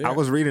For their I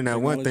was reading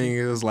that one technology.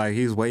 thing. It was like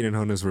he's waiting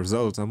on his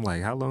results. I'm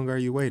like, how long are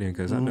you waiting?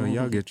 Because I know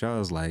y'all get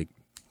y'all's like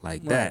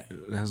that.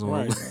 That's what.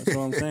 Right. That's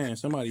what I'm saying.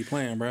 Somebody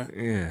playing, bro.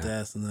 Yeah.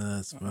 That's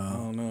nuts, I bro.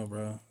 don't know,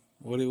 bro.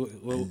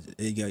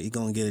 You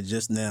gonna get it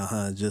just now,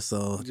 huh? Just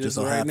so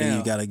right happen now.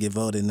 you gotta get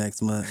voted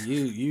next month.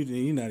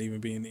 You not even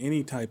being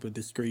any type of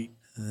discreet.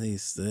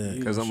 He's sick.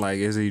 Because I'm like,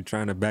 is he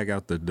trying to back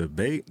out the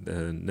debate,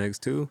 the next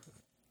two?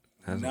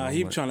 That's Nah, what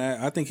he I'm like. trying to.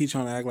 I think he's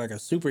trying to act like a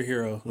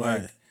superhero.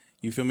 Like Right.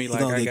 you feel me? He Like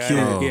gonna I get got,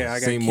 cured. yeah, I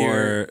got seem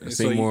cured. more,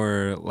 So you-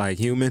 more like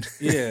human.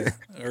 yeah,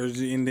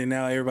 and then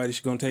now everybody's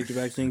gonna take the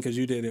vaccine because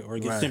you did it, or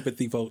get Right.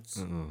 sympathy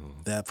votes.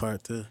 That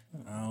part too.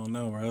 I don't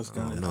know, bro. It's I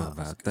gonna don't know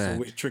about it's a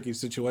that. tricky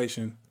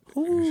situation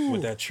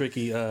with that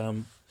tricky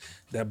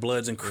that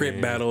Bloods and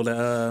Crip battle,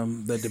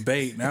 the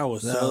debate. That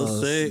was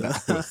so sick.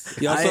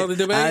 Y'all saw the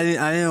debate?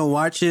 I didn't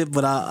watch it,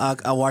 but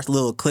I watched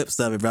little clips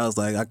of it. But I was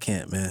like, I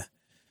can't, man.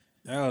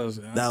 That was.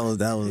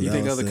 That was. You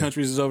think was other sick.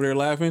 countries is over there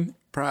laughing?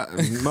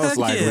 Most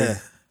likely. Yeah.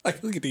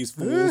 Like, look at these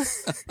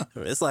fools.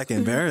 It's like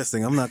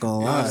embarrassing. I'm not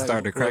gonna I lie.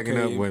 started cracking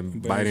okay, up when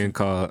embarrassing. Biden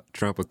called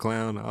Trump a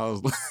clown. I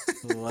was like,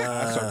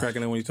 I started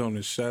cracking up when you told him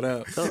to shut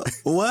up.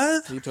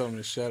 What? He told him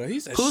to shut up. He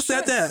said, Who said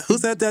 "Shut that? Who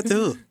said that to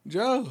who?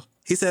 Joe.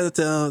 He said it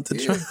to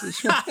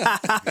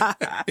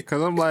Trump.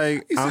 because I'm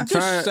like, I'm said,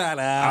 trying. "Shut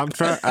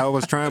up." I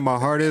was trying my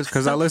hardest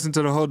because I listened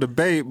to the whole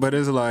debate, but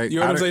it's like,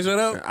 You heard I him say didn't- shut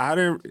up? I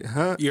didn't.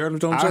 Huh? You heard him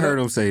tell him I shut heard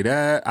up? him say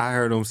that. I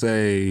heard him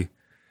say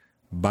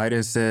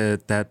Biden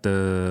said that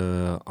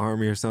the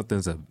army or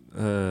something's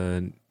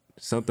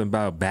something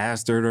about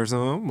bastard or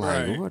something. I'm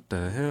like, Right. what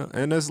the hell?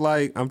 And it's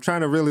like I'm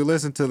trying to really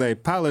listen to their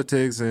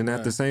politics, and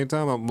at the same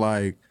time, I'm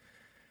like,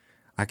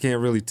 I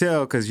can't really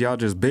tell because y'all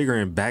just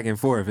biggering back and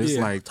forth. It's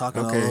Yeah, like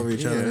talking all okay, over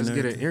each yeah, other and It's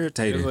getting everything.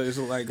 irritated. It's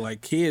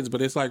like kids,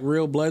 but it's like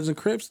real Bloods and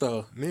Crips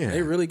though. Yeah.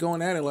 They really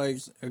going at it like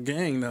a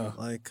gang though.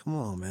 Like, come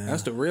on, man.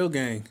 That's the real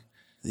gang.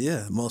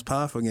 yeah, most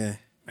powerful game.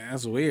 Man,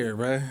 that's weird,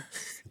 bruh.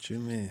 What you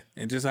mean?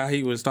 And just how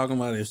he was talking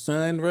about his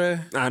son,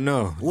 bruh. I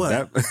know What?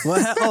 That-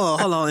 What?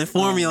 Hold on.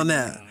 Inform me on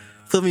that.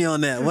 Put me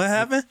on that. What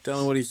happened? Tell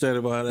him what he said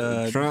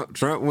about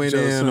Trump went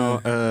Joe's in son.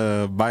 on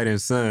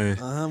Biden's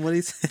son. What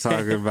he say?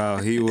 Talking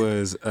about he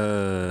was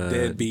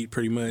deadbeat,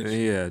 pretty much.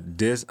 yeah,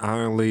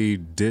 dishonorably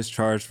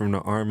discharged from the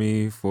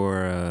army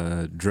for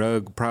a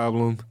drug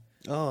problem.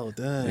 Oh,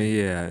 dang.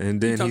 Yeah,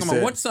 and then he Talking said,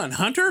 about what son,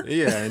 Hunter?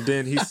 yeah, and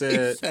then he He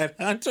said, said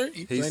Hunter.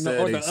 he said,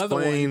 said or the other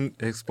one.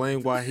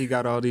 explain why he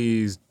got all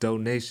these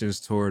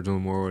donations towards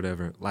him or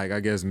whatever. Like I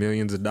guess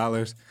millions of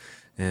dollars,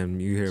 and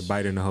you hear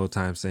Biden the whole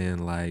time saying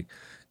like,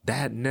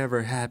 that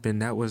never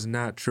happened. That was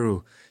not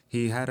true.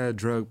 He had a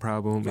drug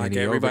problem, Like and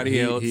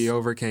everybody else. he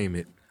overcame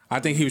it. I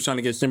think he was trying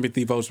to get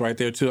sympathy votes right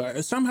there too.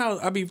 Somehow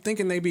I be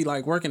thinking they be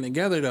like working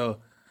together though.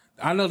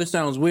 I know this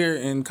sounds weird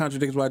and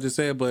contradicts what I just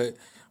said, but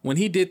when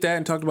he did that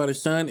and talked about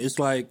his son, it's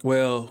like,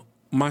 well,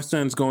 my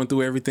son's going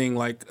through everything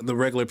like the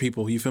regular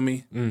people. You feel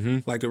me? Mm-hmm.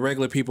 Like the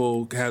regular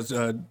people has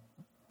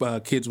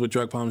kids with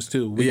drug problems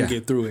too. We Yeah. can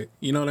get through it.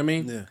 You know what I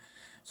mean? Yeah.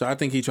 So I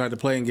think he tried to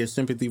play and get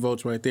sympathy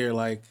votes right there.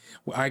 Like,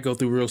 I go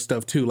through real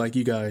stuff too. Like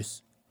you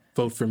guys,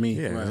 vote for me.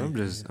 Yeah, Right.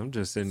 I'm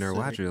just sitting there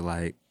watching it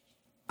like,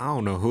 I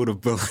don't know who to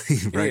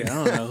believe right Yeah,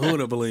 now. I don't know who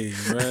to believe,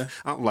 bruh.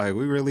 I'm like,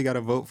 we really got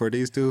to vote for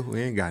these two?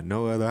 We ain't got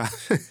no other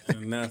option.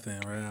 Nothing,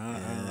 bruh.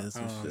 Yeah, it's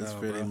know,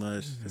 pretty bro.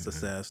 much it's a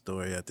sad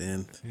story at the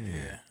end.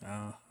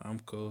 I'm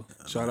cool.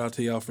 Shout out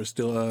to y'all for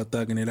still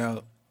thugging it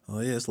out. Oh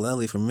yeah, it's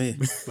lovely for me.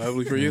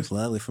 Lovely for you. It's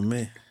lovely for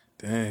me.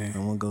 I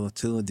Dang, won't go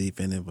too deep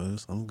in it,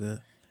 but I'm good.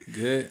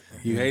 good.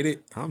 You hate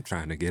it? I'm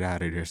trying to get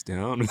out of there still.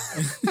 I don't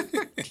know.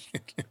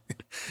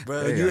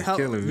 Bro, They are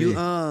killing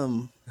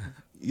me.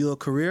 You a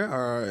career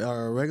or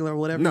a regular or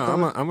whatever? No, you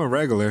call it? I'm a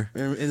regular.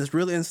 And it's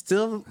really and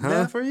still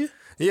bad for you?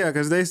 Yeah,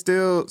 because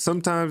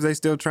sometimes they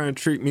still try and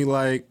treat me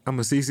like I'm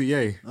a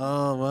CCA.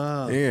 Oh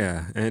wow.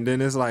 Yeah, and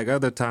then it's like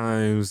other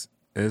times,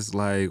 it's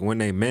like when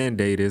they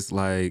mandate, it's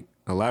like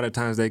a lot of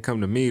times they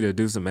come to me to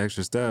do some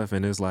extra stuff,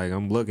 and it's like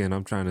I'm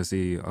trying to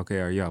see,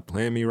 okay, are y'all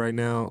playing me right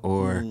now,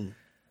 or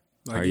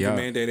Like Are you can y'all-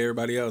 mandate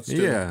everybody else too.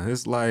 yeah,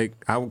 it's like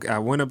I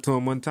went up to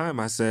him one time.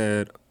 I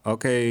said,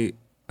 okay,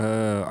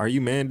 are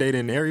you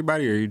mandating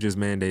everybody, or are you just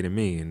mandating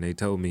me? And they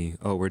told me,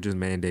 oh, we're just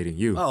mandating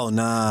you. Oh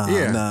nah,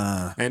 Yeah.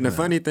 nah. And the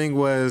funny thing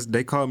was,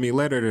 they called me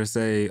later to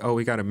say, oh,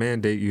 we got to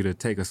mandate you to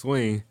take a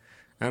swing.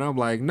 And I'm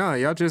like, no,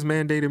 y'all just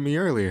mandated me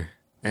earlier.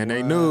 And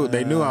they knew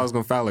I was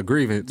going to file a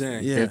grievance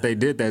Dang. Yeah. if they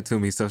did that to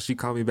me. So she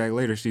called me back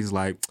later. She's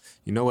like,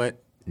 you know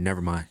what?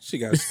 Never mind. She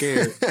got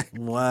scared.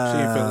 Wow. She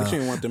didn't feel like she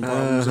didn't want them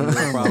problems and real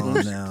Come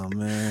problems. on now,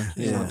 man.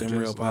 She didn't want Yeah, them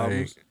real Just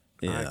problems. like,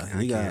 yeah.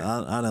 I You got.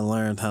 can't. I done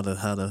learned how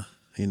to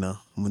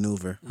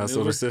maneuver.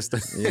 Hustle the system.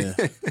 Yeah.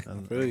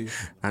 Feel you.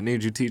 I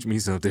need you to teach me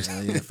something.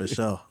 Yeah, for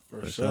sure.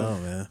 For sure,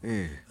 man.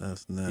 Yeah.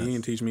 That's He nuts.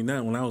 didn't teach me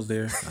nothing when I was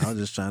there. I was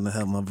just trying to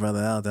help my brother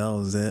out. That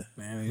was it.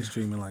 Man, he's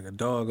treating me like a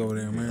dog over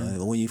there, man.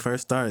 Like, when you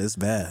first start, it's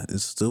bad.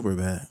 It's super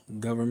bad.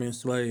 Government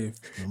slave.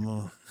 Come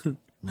on.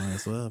 Might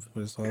as well.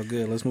 But it's all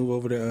good. Let's move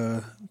over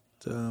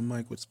to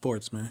Mike with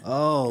sports, man.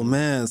 Oh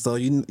man, so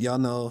y'all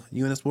know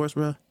you into sports,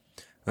 bro?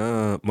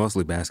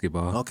 Mostly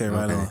basketball. Okay,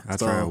 right on. I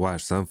So- try and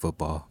watch some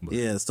football. But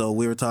Yeah, so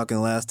we were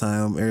talking last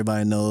time.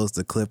 Everybody knows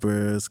the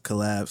Clippers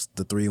collapsed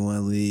the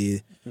 3-1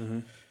 lead.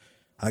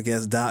 I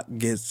guess Doc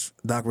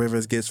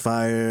Rivers gets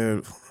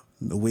fired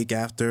the week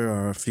after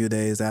or a few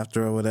days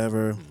after or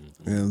whatever.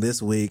 And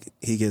this week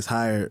he gets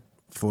hired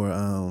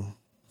for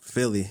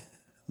Philly,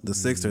 the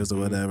Sixers or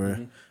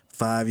whatever,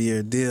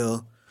 5-year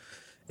deal.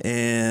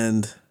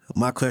 And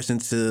my question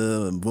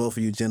to both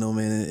of you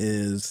gentlemen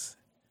is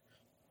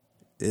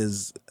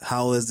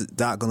how is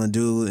Doc going to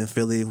do in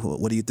Philly?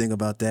 What do you think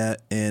about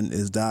that? And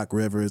is Doc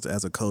Rivers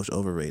as a coach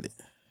overrated?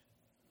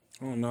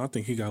 I don't know. I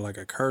think he got like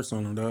a curse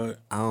on him, dog.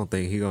 I don't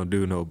think he gonna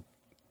do no.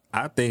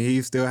 I think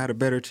he still had a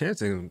better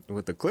chance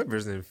with the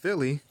Clippers than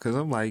Philly, because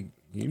I'm like,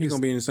 He's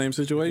gonna be in the same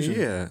situation.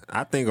 yeah,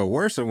 I think a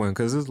worse one,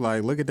 because it's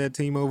like, look at that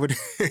team over there.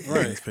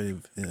 Right. It's pretty,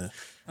 yeah.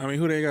 I mean,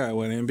 who they got?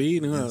 What, Embiid?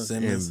 And who else?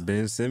 Simmons. And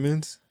Ben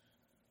Simmons.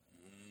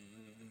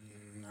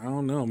 I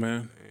don't know,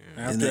 man.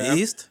 In the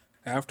East?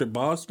 After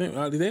Boston,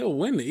 they'll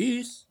win the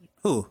East.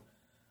 Who?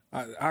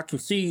 I can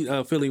see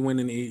Philly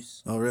winning the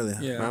East. Oh, really?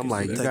 Yeah, I I'm can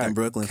like, see you that. Taking got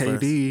Brooklyn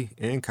KD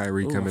and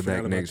Kyrie Ooh, I coming forgot back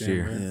about next them,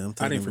 year. man. Yeah, I'm I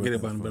taking didn't forget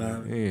about Brooklyn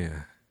him, but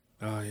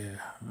Yeah. oh yeah,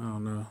 I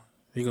don't know.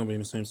 He's gonna be in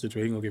the same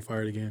situation. He's gonna get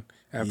fired again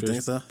after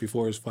think so?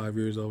 before his 5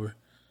 years over.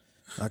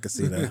 I can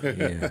see that.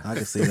 Yeah. I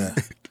can see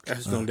that.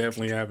 That's gonna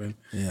definitely happen.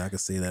 Yeah, I can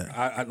see that.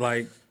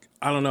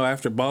 I don't know.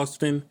 After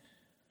Boston,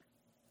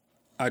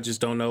 I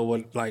just don't know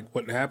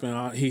what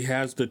happened. He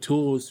has the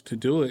tools to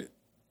do it.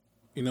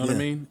 You know what I Yeah.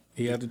 mean?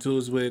 He had the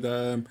tools with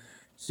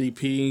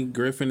CP,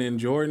 Griffin, and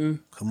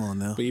Jordan. Come on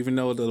now. But even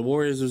though the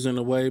Warriors was in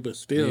the way, but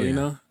still, Yeah. you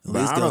know, At But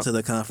least I go don't- to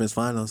the conference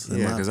finals. in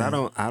Yeah, my because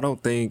opinion. I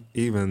don't think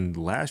even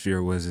last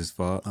year was his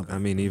fault. I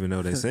mean, even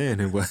though they're saying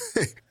it was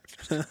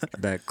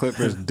that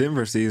Clippers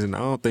Denver season, I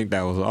don't think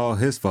that was all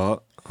his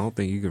fault. I don't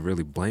think you could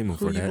really blame him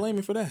who for do you that.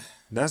 blaming for that?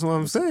 That's what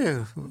I'm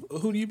saying.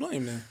 Who do you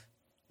blame then?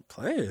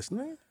 Players,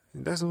 man.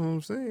 That's what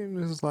I'm saying.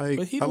 It's like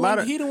But he a lot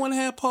of. he didn't want to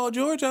have Paul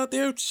George out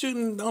there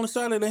shooting on the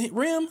side of the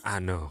rim. I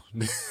know.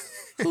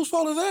 Whose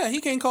fault is that?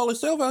 He can't call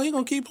himself out. He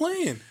gonna keep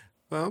playing.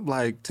 Well, I'm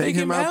like, Take take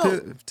him him out.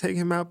 out. Take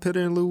him out. Pitter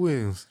and Lou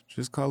Williams.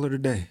 Just call it a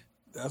day.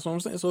 That's what I'm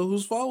saying. So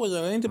whose fault was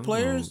that? Ain't the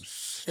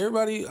players?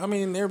 Everybody. I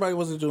mean, everybody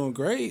wasn't doing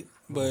great,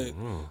 but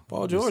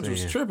Paul George was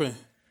saying. tripping.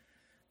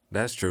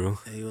 That's true.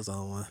 He was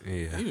on one.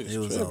 Yeah. He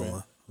was tripping. on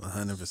one.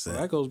 100%.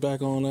 That goes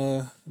back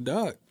on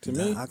Doc to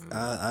me.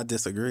 I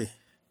disagree.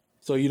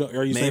 So you don't?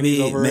 Are you saying he's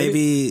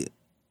overrated?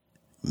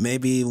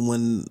 Maybe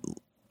when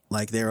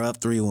like they're up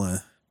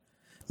 3-1.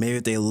 Maybe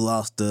if they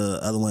lost the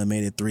other one,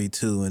 made it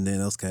 3-2, and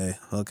then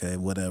okay,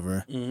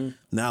 whatever.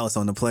 Now it's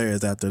on the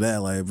players after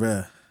that. Like,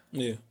 bruh,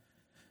 Yeah.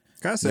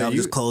 I said, y'all you,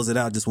 just close it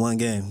out, just one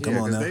game. Come yeah,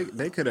 on 'cause now.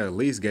 they could have at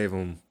least gave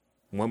him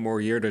one more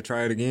year to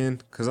try it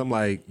again. Because I'm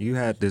like, you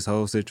had this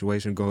whole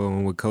situation going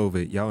on with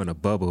COVID. Y'all in a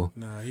bubble.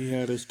 Nah, he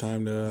had his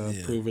time to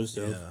prove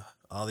himself. Yeah,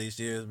 all these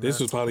years. This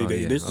bruh. was probably Oh,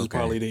 yeah, this was okay.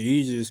 probably the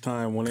easiest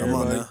time when Come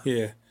on everybody. now.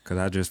 Yeah. Because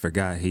I just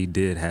forgot he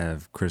did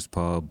have Chris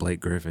Paul, Blake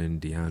Griffin,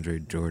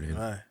 DeAndre Jordan.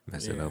 Right.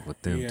 Mess it up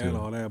with them He too. had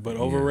all that, but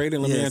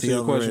overrated. Let me Yeah, answer he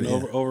your question.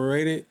 overrated,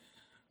 Overrated?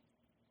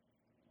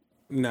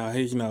 No,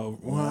 he's no.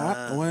 Well,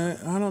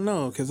 I don't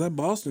know because that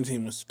Boston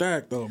team was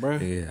stacked though, bro.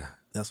 Yeah.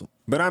 That's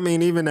But I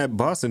mean, even that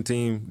Boston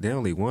team, they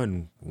only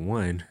won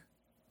one.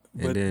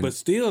 And But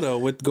still though,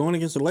 with going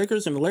against the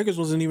Lakers, and the Lakers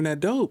wasn't even that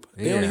dope.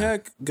 They only Yeah.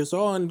 had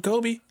Gasol and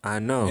Kobe I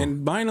know.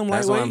 and Bynum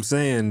That's what I'm lightweight.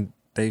 saying.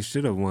 They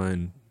should have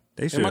won.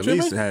 They should I at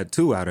least tripping? had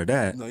 2 out of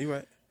that. no, you're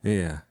right.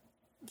 Yeah.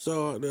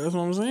 So that's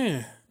what I'm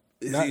saying.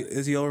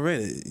 Is he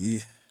overrated? Yeah.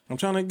 I'm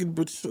trying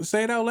to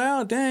say it out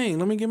loud. Dang,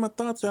 let me get my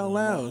thoughts out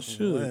loud.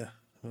 Shoot.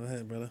 Go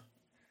ahead, brother.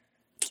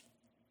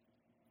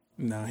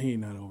 Nah, he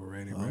not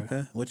overrated, bro.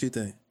 Okay. What you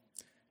think?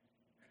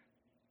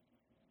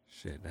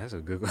 Shit, that's a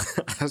good one.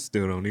 I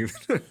still don't even.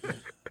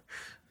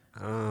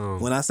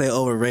 When I say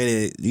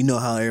overrated, you know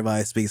how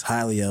everybody speaks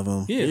highly of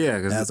him Yeah. Yeah,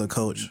 as because a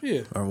coach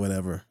Yeah. or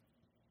whatever.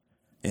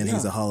 And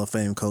he's Yeah. a Hall of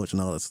Fame coach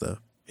and all that stuff.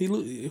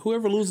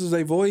 Whoever loses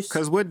a voice,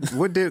 what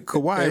did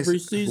Kawhi Every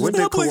season. What did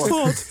Stop Blake's Kawhi?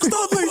 fault.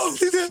 Stop Blake.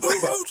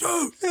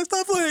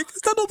 Stop Blake.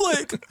 Stop no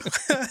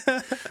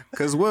Blake.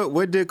 Because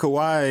what did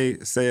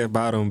Kawhi say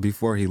about him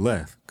before he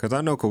left? Because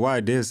I know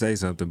Kawhi did say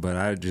something, but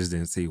I just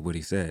didn't see what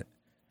he said.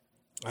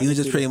 He was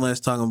just pretty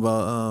much talking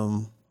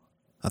about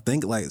I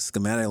think like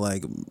schematic,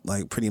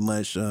 like pretty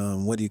much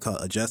what do you call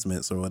it?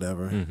 Adjustments or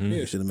whatever.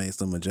 You should have made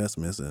some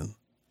adjustments and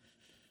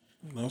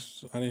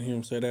I didn't hear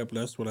him say that, but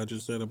that's what I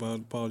just said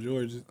about Paul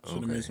George. Should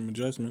have made some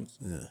adjustments.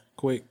 yeah.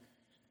 Quick.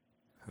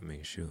 I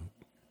mean, shoot,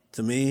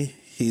 To me,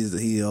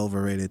 he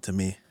overrated to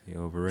me. he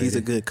overrated. He's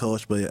a good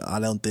coach, but I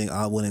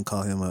wouldn't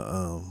call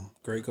him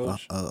Great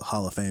coach. a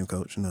Hall of Fame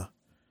coach. No.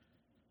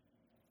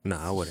 No,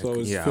 I wouldn't. So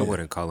is I Phil-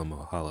 wouldn't call him a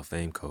Hall of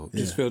Fame coach.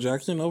 Is Phil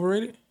Jackson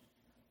overrated?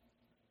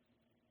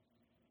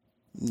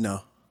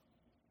 No.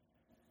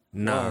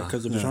 Nah,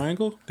 Because of the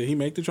triangle? Did he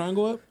make the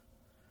triangle up?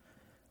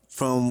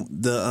 From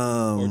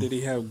the Or did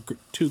he have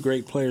 2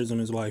 great players in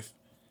his life?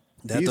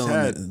 that he's don't-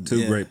 had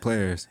 2 yeah. great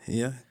players.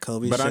 Yeah,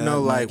 Kobe. But I Shaq,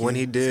 know, like, Mikey, when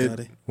he did,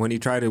 Scottie. when he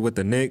tried it with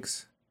the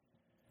Knicks,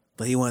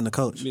 But he wasn't the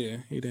coach. Yeah,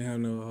 he didn't have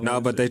no. no,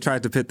 but they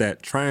tried to put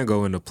that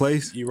triangle into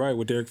place. You're right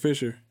with Derek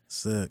Fisher.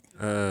 Sick.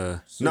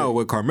 No,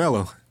 with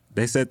Carmelo.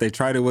 They said they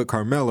tried it with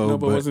Carmelo, No,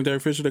 but wasn't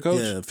Derek Fisher the coach?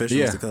 Yeah, Fisher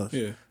Yeah. was the coach.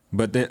 Yeah.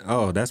 but then,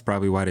 that's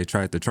probably why they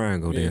tried the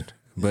triangle then.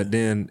 But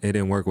then it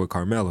didn't work with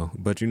Carmelo.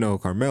 But you know,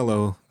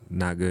 Carmelo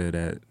not good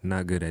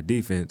at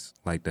defense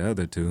like the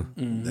other 2.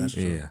 That's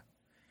true. Yeah.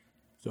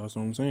 So that's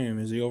what I'm saying.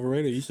 Is he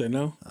overrated? You said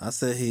no. I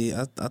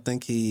said I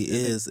think he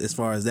is as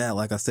far as that.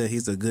 Like I said,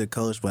 he's a good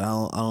coach, but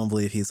I don't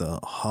believe he's a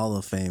Hall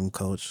of Fame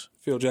coach.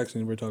 Phil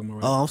Jackson, we're talking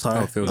about. Right? Oh, I'm sorry.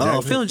 Oh, Phil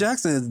Jackson? Phil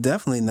Jackson is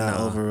definitely not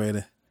Nah.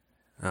 overrated.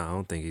 I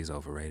don't think he's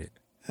overrated.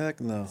 Heck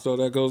no. So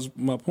that goes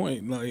my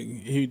point. Like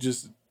he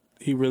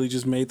really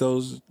just made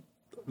those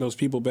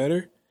people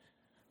better.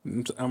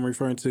 I'm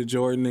referring to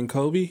Jordan and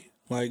Kobe.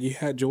 Like you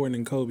had Jordan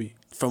and Kobe.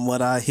 From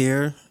what I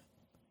hear,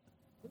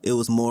 it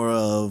was more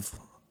of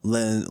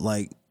letting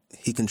like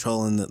he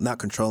not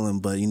controlling,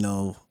 but you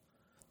know,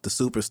 the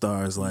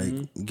superstars like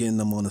getting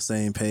them on the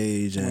same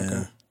page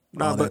and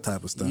all that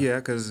type of stuff. Yeah,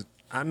 because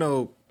I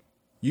know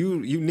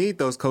you need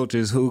those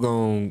coaches who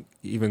gon'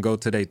 even go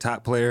to their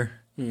top player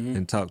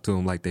and talk to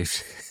them like they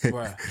should.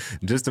 Right.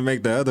 Just to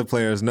make the other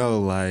players know,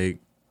 like,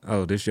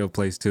 oh, this your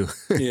place too.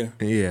 Yeah.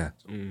 Yeah.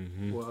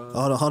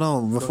 Hold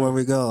on. Before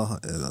we go,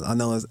 I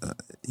know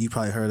you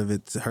probably heard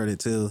it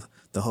too.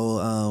 The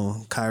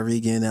whole Kyrie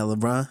getting at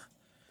LeBron.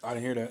 I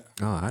didn't hear that.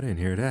 Oh, I didn't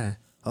hear that.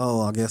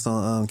 Oh, I guess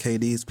on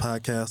KD's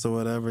podcast or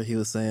whatever, he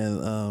was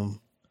saying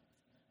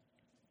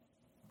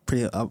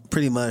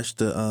pretty much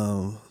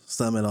to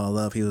sum it all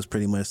up, he was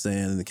pretty much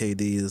saying that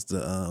KD is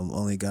the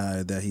only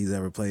guy that he's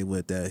ever played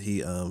with that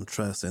he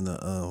trusts in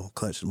the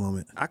clutch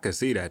moment. I could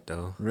see that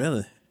though.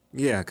 Really?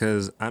 Yeah,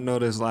 because I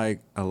noticed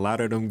like a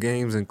lot of them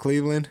games in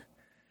Cleveland,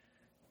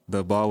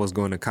 the ball was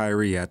going to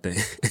Kyrie at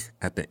the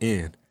at the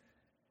end,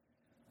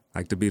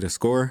 like to be the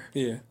scorer.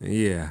 Yeah.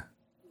 Yeah,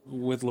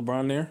 With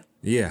LeBron there.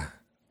 yeah,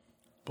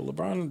 But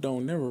LeBron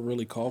don't never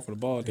really call for the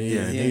ball.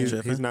 yeah. he ain't He's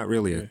tripping. not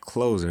really a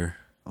closer.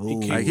 Ooh.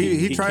 Like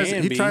he tries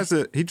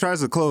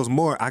to close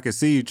more. I can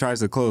see he tries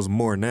to close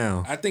more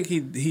now. I think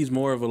he's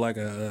more of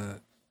a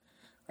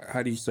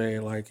how do you say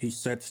it? Like he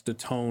sets the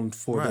tone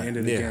for Right. the end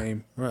of the Yeah.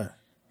 game Right.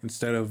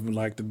 instead of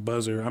like the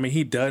buzzer. I mean,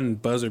 he done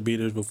buzzer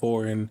beaters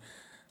before, and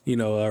you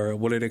know, or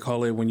what do they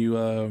call it when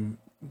you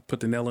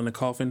put the nail in the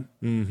coffin?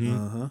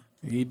 Uh-huh.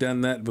 He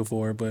done that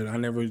before, but I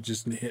never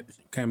just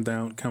come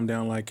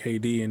down like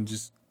KD and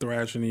just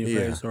thrash in your Yeah.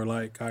 face or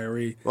like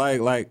Kyrie.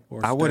 Like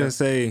Or I wouldn't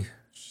say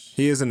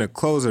he isn't a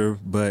closer,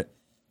 but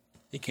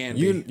He can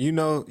you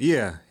know,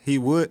 yeah,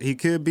 he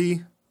could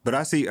be. But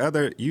I see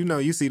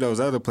you see those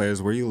other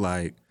players where you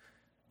like,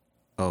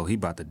 oh, he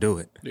about to do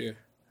it. Yeah.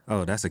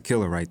 Oh, that's a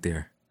killer right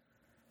there.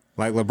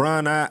 Like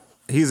LeBron,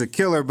 he's a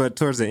killer, but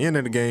towards the end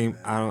of the game,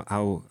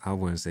 I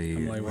wouldn't say he's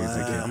a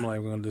killer. I'm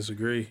like, we're gonna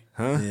disagree.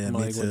 Huh? Yeah, I'm me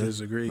like, we'll too.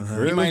 disagree.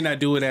 Really? He might not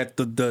do it at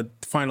the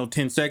final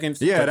 10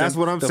 seconds. Yeah, but that's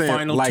what I'm the saying.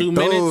 Final Like 2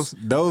 minutes.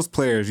 those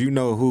players, you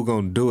know who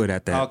gonna do it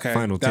at that Okay,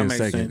 final that 10 makes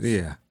seconds. sense.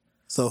 Yeah.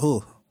 So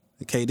who?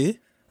 KD?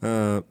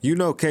 You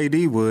know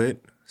KD would,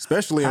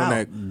 especially on How?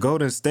 that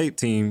Golden State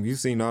team. You've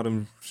seen all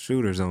them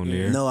shooters on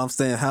there. No, I'm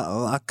saying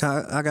how. I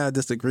gotta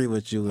disagree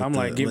with you. With I'm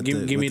like, give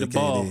me the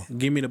ball. KD.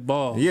 Give me the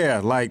ball. Yeah,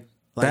 like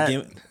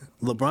that.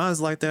 LeBron's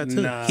like that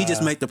too. Nah. He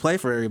just make the play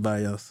for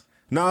everybody else.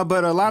 No,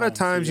 but a lot of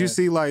times you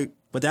see like,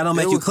 But that don't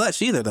make you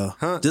clutch either, though.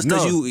 huh? Just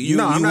because No, you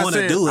no, I'm not want to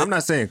saying- do it. I'm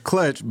not saying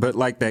clutch, but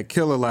like that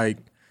killer, like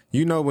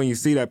you know when you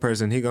see that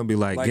person, he gonna be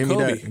like, Like give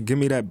Kobe.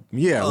 me that,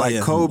 yeah, Oh, like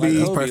yeah. Kobe,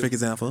 That's a Kobe. perfect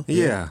example.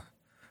 yeah,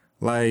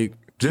 like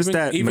just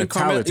that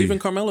mentality, Even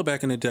Carmelo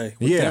back in the day.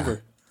 With Yeah.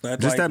 Denver.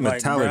 just that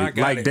mentality, bro, I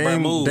got like it, bro,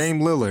 move. Dame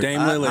Lillard, Dame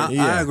I, Lillard.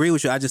 Yeah. I agree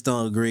with you. I just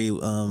don't agree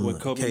with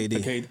Kobe.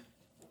 KD.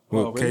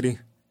 Well, Oh, really? Katie,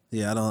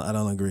 Yeah, I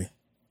don't agree.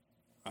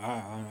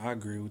 I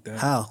agree with that.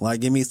 How? Like,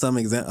 give me some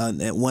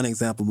one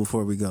example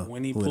before we go.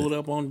 When he with pulled it.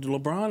 up on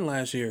LeBron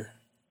last year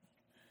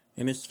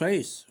in his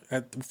face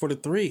for the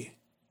three.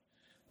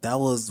 That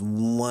was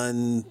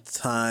one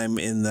time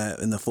in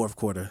the fourth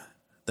quarter.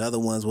 The other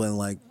ones wasn't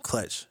like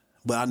clutch.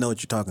 But I know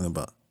what you're talking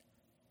about.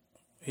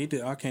 He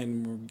did. I can't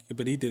remember,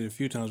 but he did it a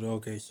few times with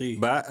OKC.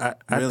 but I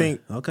Really?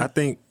 think, Okay. I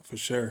think, for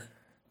sure.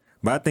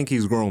 but I think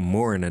he's grown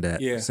more into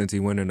that Yeah. since he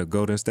went into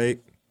Golden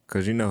State,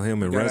 because you know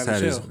him and Got Russ out of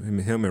had his shell.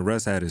 him and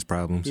Russ had his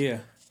problems. Yeah.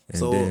 and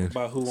So- then,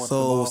 About who wants the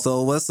ball.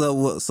 So what's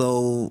up?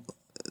 So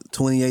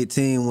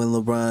 2018 when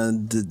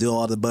LeBron did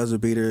all the buzzer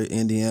beater,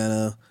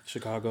 Indiana.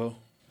 Chicago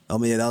I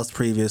mean, that was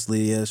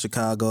previously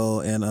Chicago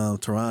and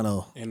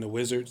Toronto. and the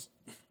Wizards.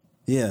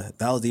 Yeah,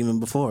 that was even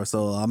before.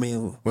 So I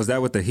mean, was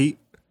that with the Heat,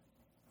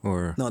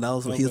 or no, that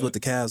was he was with the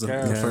Cavs.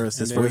 Cavs. The first.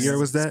 And His then- first What year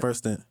was that? his first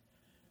stint.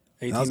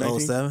 18, That was 19?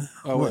 07.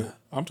 Oh, What? wait.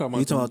 I'm talking about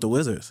You talking about the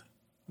Wizards?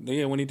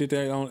 yeah, when he did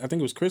that on, I think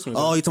it was Christmas.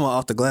 Oh, you talking about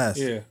off the glass?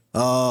 Yeah.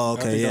 Oh, I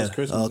okay, think that yeah. was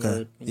Christmas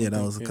Okay, or- yeah,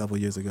 that was a yeah. couple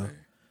years ago.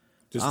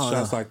 Just I don't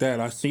shots know. like that.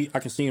 I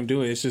can see him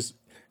do it. It's just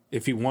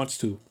if he wants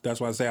to. That's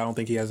why I say I don't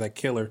think he has that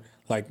killer.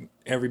 Like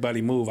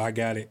everybody move, I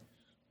got it.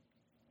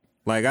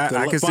 like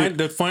I can see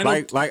The final,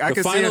 like I the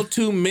can see final him,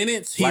 2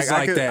 minutes, he's I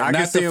like can, that. I can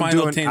Not see the him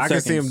final doing. 10 I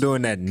seconds. can see him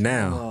doing that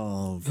now.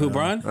 Oh, Who,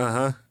 Bron?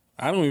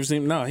 I don't even see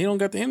him. No, he don't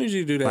got the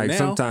energy to do that Like now.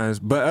 sometimes,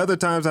 but other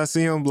times I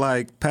see him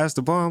like pass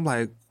the ball. I'm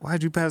like,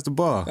 why'd you pass the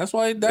ball? That's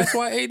why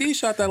AD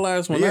shot that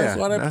last one. Yeah, That's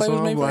why that that's play was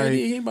why made I'm for AD. like-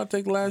 He about to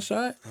take the last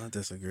shot. I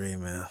disagree,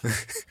 man.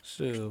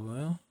 Shit,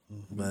 well.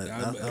 But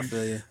I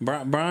feel you.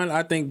 Bron,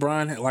 I think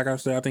Bron, like I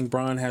said, I think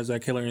Bron has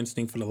that killer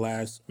instinct for the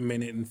last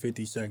minute and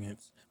 50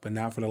 seconds, but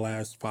not for the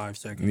last 5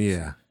 seconds.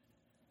 Yeah,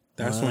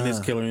 That's when his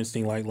killer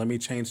instinct, like, let me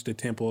change the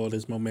tempo of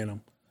this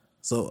momentum.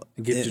 So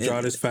Get to draw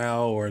this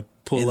foul or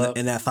pull up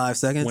in that 5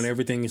 seconds. when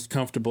everything is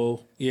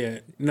comfortable. Yeah.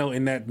 No,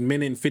 in that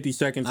minute and 50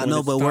 seconds. I when know,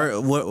 it's but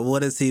top,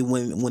 what is he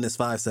when it's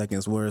 5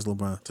 seconds? Where is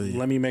LeBron to you?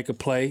 let me make a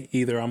play.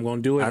 Either I'm going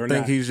to do it I or think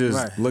not. he's just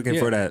Right. looking Yeah.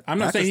 for that. I'm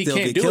not I saying can he still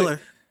can't be do killer. it.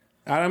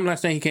 I'm not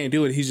saying he can't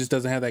do it. He just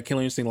doesn't have that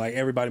killer instinct. Like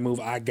everybody move,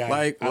 I got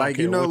Like- it. I don't like,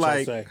 you care know, what y'all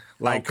like- say. I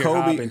like don't care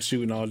how Kobe- I've been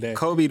shooting all day.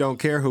 Kobe don't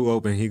care who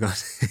open. He gonna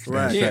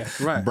Right. Yeah,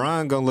 right.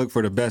 Bron gonna look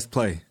for the best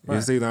play.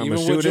 It's either I'm Even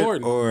gonna with shoot it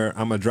Jordan. or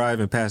I'm gonna drive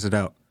and pass it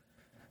out.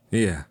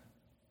 Yeah.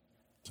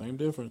 Same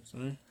difference,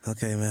 man.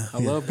 Okay, man. I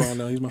love Bron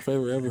though. He's my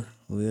favorite ever.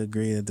 We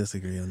agree to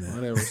disagree on that.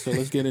 Whatever. So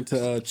let's get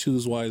into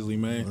Choose Wisely,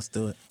 man. Let's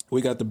do it.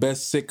 We got the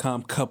best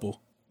sitcom couple.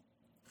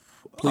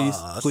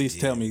 Please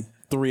tell me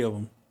 3 of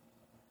them.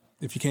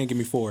 If you can't give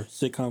me 4,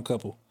 sitcom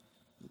couple.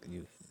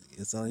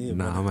 It's on you.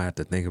 No, brother. I'm gonna have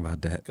to think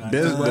about that. God,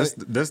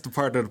 That's the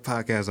part of the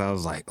podcast I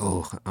was like,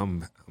 oh,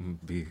 I'm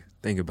be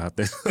thinking about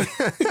this.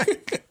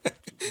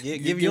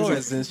 Give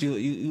yours since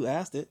you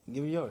asked it.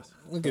 Give yours.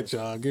 Look at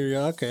y'all.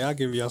 Okay, I'll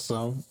give y'all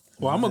some.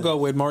 Well, I'm gonna go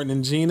with Martin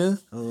and Gina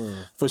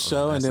for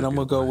sure, and that's then a I'm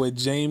gonna good go one. with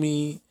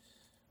Jamie,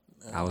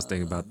 I was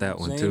thinking about that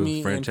one Jamie too.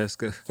 and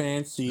Francesca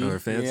Fancy, or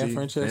Fancy? yeah,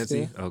 Francesca.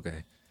 Fancy?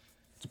 Okay.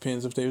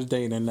 Depends if they was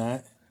dating or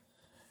not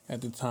at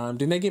the time.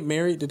 Didn't they get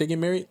married? Did they get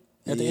married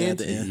at the Yeah, end?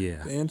 at the end.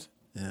 Yeah. The end.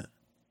 Yeah.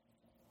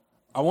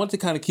 I want to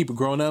kind of keep it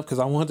grown up because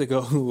I want to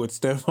go with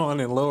Stefan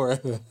and Laura,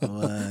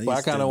 but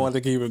I kind of want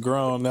to keep it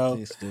grown though.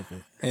 He's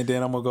stupid. And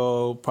then I'm gonna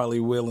go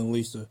probably Will and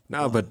Lisa.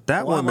 No, but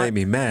that one made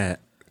me mad.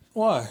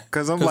 Why?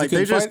 Because I'm you like, they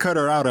couldn't just fight? cut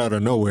her out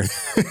of nowhere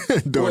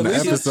during the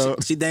Lisa-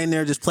 episode. She dang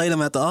near just played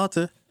him at the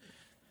altar.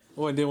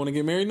 Oh, and didn't want to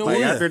get married no Like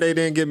more. after they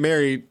didn't get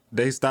married,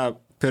 they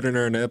stopped putting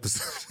her in the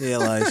episode. Yeah,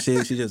 like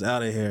she just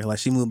out of here. Like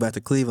she moved back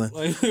to Cleveland.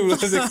 Like,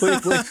 was it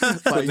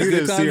Cleveland? Like you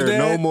didn't see her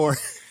no more.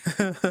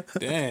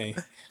 Dang.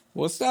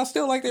 Well, I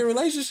still like their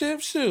relationship.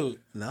 Shoot.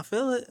 And I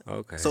feel it.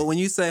 Okay. So when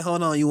you say,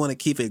 "Hold on," you want to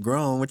keep it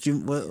grown. What?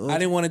 I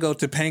didn't want to go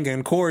to Panga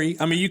and Corey.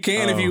 I mean, you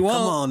can if you want.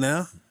 Come on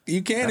now.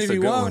 You can That's if a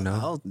you good want. one, though.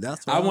 Oh,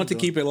 that's what I I'm want to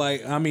doing. keep it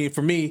like, I mean,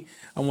 for me,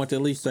 I want to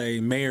at least say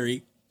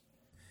married.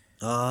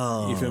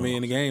 Oh, You feel me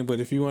in the game? But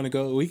if you want to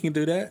go, we can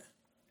do that.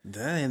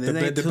 dang! The, It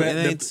ain't be- too, the, it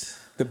be- ain't.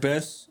 the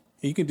best,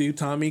 you can do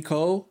Tommy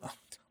Cole.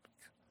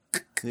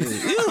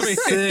 This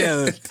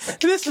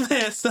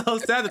man's so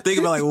sad to think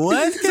about. Like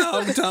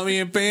what? Tommy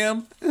and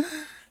Pam.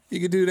 You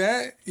could do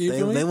that. You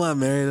feel me? They weren't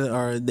married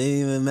or they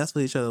didn't even mess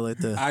with each other like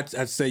that.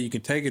 I'd say you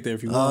can take it there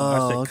if you want.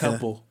 I said okay.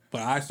 couple,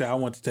 but I said I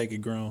want to take it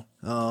grown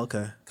Oh,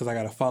 okay. because I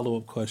got a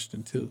follow-up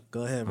question too.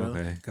 Go ahead, bro.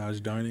 Okay. Gosh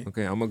darn it.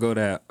 Okay, I'm gonna go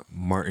that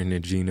Martin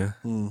and Gina.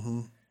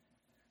 Mm-hmm.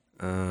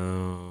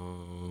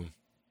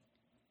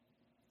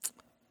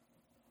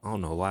 I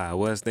don't know why. I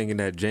was thinking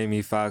that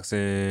Jamie Foxx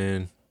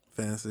and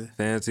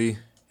Fancy.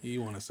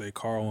 You want to say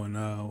Carl and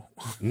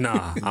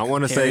Nah, I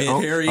want to say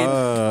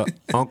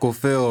Uncle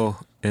Phil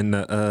and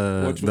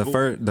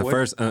the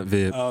first Aunt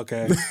Viv.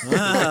 okay.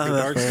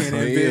 Dark skin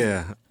and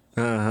Viv.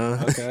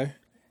 Yeah. Okay.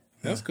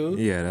 That's cool.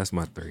 Yeah, that's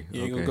my 3.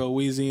 You ain't gonna go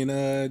Weezy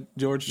and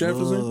George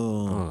Jefferson?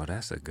 Oh,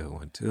 that's a good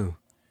one too.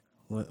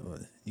 What?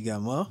 You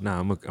got more? Nah,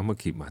 I'm gonna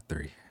keep my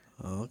 3.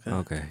 Oh, okay.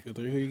 Okay.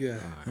 Who you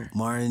got?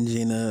 Martin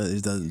Gina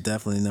is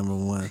definitely number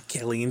 1.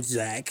 Kelly and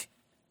Zach.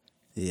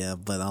 Yeah,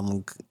 but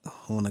I'm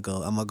gonna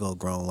go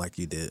grown like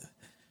you did.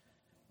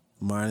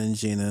 Martin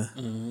Gina.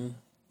 Mm-hmm.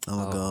 I'm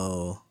gonna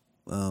go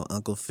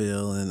Uncle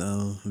Phil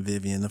and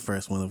Vivian, the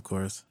first one, of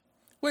course.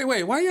 Wait.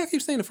 Why y'all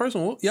keep saying the first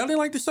one? Y'all didn't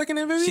like the second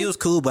and Vivian? She was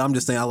cool, but I'm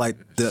just saying I like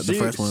the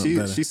first one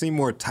better. She seemed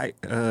more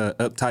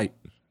uptight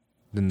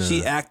than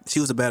the. She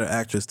was a better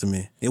actress to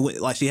me.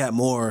 Like she had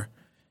more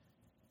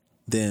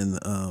than.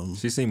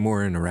 She seemed more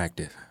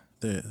interactive.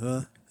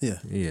 Yeah.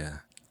 Yeah.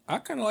 I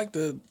kind of like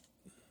the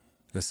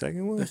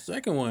second one.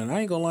 second one.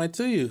 I ain't gonna lie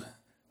to you.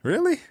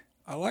 Really?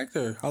 I liked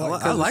her.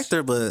 I liked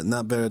her, but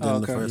not better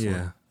than the first Yeah.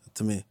 one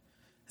to me.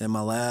 And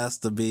my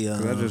last to be I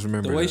just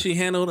remember the way that. she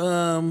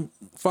handled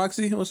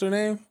Foxy. What's her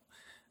name?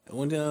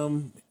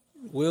 When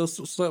Will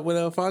slept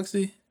with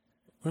Foxy.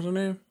 What's her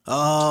name?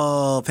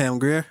 Oh, Pam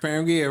Grier.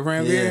 Pam Grier.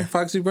 Yeah.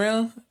 Foxy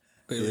Brown.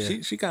 Yeah.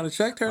 She kind of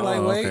checked her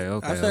like, wait.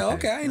 I said,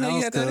 okay, I didn't know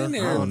you had that in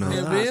there. I don't know.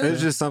 Yeah,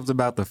 It's just something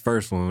about the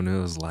first one.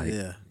 It was like,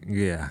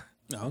 yeah.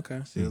 Oh,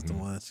 okay. She was the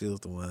one. She was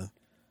the one.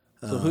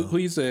 So who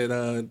you said?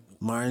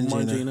 Martin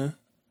Gina. Gina,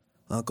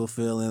 Uncle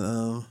Phil,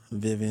 and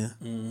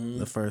Vivian,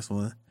 the first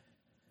one.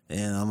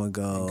 And I'm gonna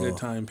go Good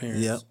time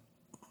parents. Yep.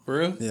 For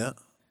real? Yep.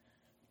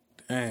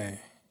 Dang.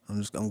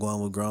 I'm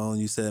going with grown.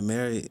 You said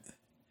married.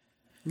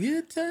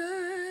 Good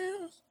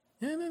times.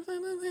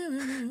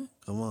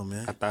 Come on,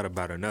 man. I thought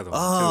about another one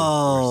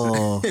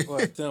Oh,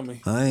 What? Tell me.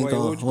 I ain't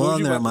going. what Well,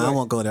 you never about mind. to I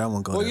won't go there. I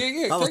won't go Well, there.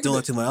 yeah, I was take doing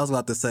it. too much. I was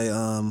about to say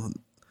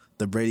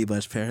the Brady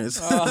Bunch parents.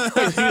 Now,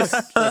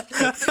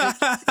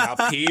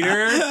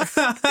 Peter.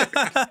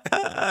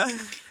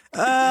 You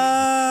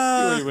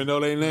don't even know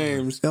their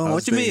names.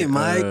 What you mean,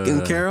 Mike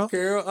and Carol?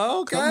 Carol.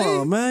 Oh, okay. Come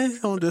on, man.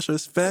 Don't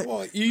disrespect. Come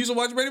on. You used to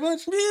watch Brady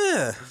Bunch?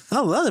 Yeah,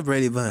 I love the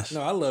Brady Bunch.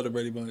 No, I love the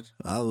Brady Bunch.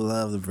 I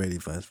love the Brady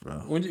Bunch, bro.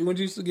 When you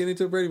used to get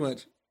into Brady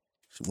Bunch?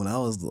 When I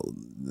was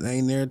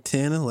ain't there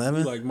 10,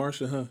 11. You like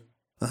Marsha, huh?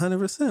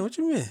 100%. What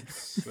you mean?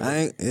 I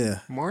ain't. Yeah.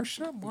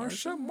 Marsha.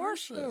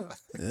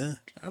 Yeah.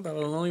 I thought I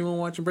was the only one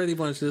watching Brady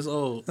Bunch this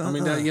old. I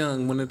mean, that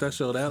young when that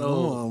show that Come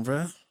old. on,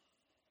 bro.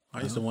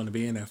 I used to want to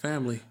be in that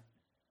family.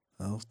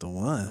 I was the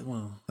one. Come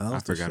on. I I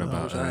forgot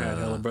about I had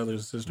hella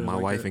brothers and sisters. my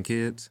like wife that. and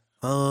kids.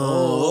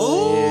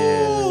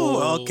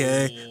 Oh,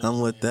 okay.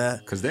 I'm with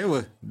that. Cause they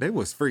was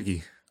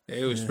freaky.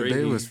 It was freaky.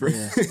 They was freaky.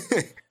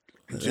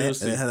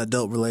 They had a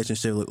dope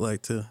relationship look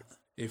like too.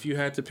 If you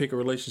had to pick a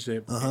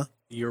relationship,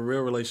 your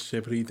real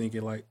relationship, who do you think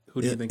it like?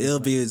 Who do you think It'll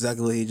it's be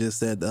exactly what he just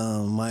said.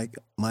 Mike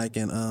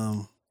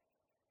and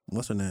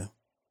what's her name?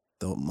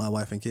 My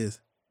wife and kids.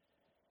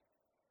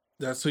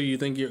 like? That's who you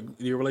think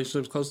your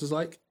relationship's closest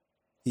like?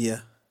 Yeah.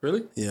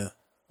 Really? Yeah.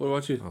 What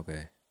about you?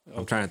 Okay.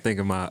 I'm trying to think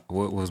of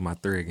what was my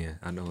 3 again.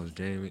 I know it was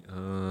Jamie.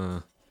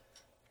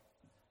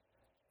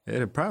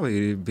 It'd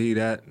probably be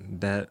that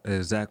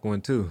exact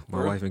one too.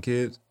 My wife and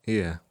kids.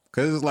 Yeah.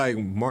 Cause it's like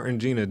Martin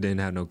and Gina didn't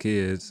have no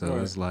kids, so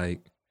it's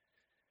like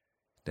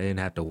they didn't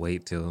have to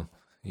wait till,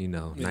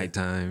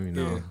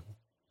 nighttime,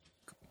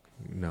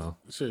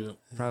 Sure.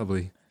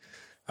 Probably.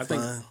 I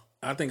think I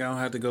don't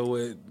have to go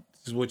with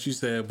just what you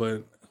said,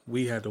 but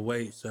we had to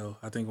wait, so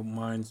I think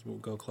mine will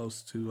go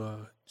close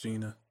to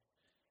Gina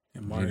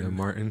and Martin. Gina and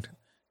Martin.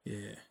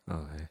 Yeah.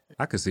 Okay.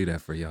 I could see that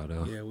for y'all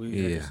though. Yeah,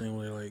 we had the same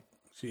way, like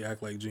she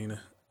act like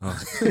Gina. Oh.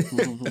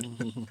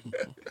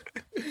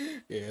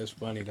 Yeah, it's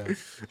funny though.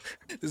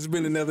 This has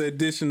been another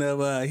edition of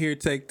Here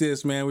Take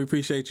This, man. We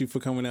appreciate you for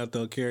coming out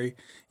though, Carrie.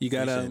 You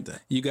got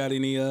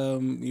any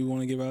you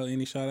want to give out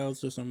any shout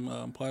outs to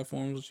some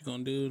platforms, what you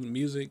gonna do,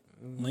 music,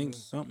 links,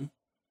 something?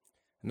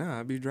 Nah,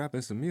 I'll be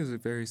dropping some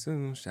music very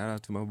soon. Shout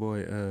out to my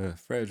boy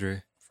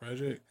Frederick.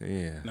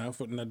 Yeah. Now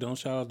don't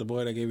shout out the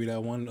boy that gave you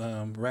that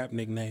one rap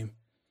nickname.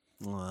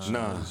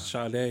 Nah.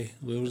 Sade.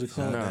 What was it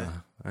called? Nah.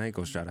 I ain't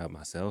gonna shout out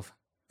myself.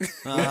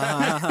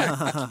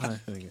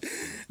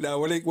 Now,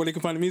 where they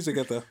can find the music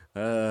at though?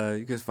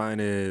 You can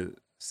find it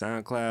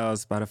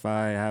SoundCloud,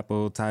 Spotify,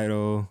 Apple,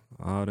 Tidal,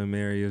 all them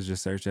areas.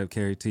 Just search up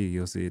Carrie T.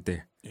 You'll see it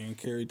there. And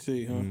Carrie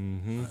T, huh?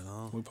 Mm-hmm.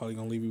 We're probably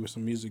gonna leave you with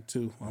some music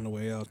too on the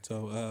way out.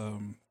 So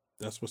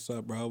that's what's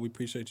up, bro. We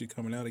appreciate you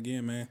coming out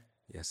again, man.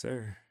 Yes,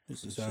 sir.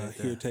 This is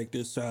Here Take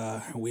This.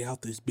 We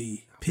out this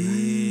B.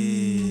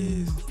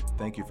 Peace.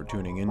 Thank you for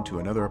tuning in to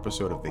another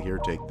episode of the Here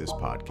Take This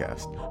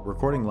podcast.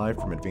 Recording live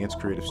from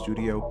Advanced Creative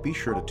Studio. Be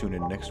sure to tune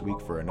in next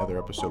week for another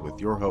episode with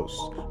your hosts,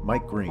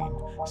 Mike Green,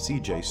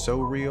 CJ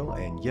So Real,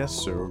 and yes,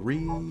 sir,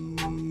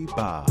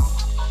 Reba.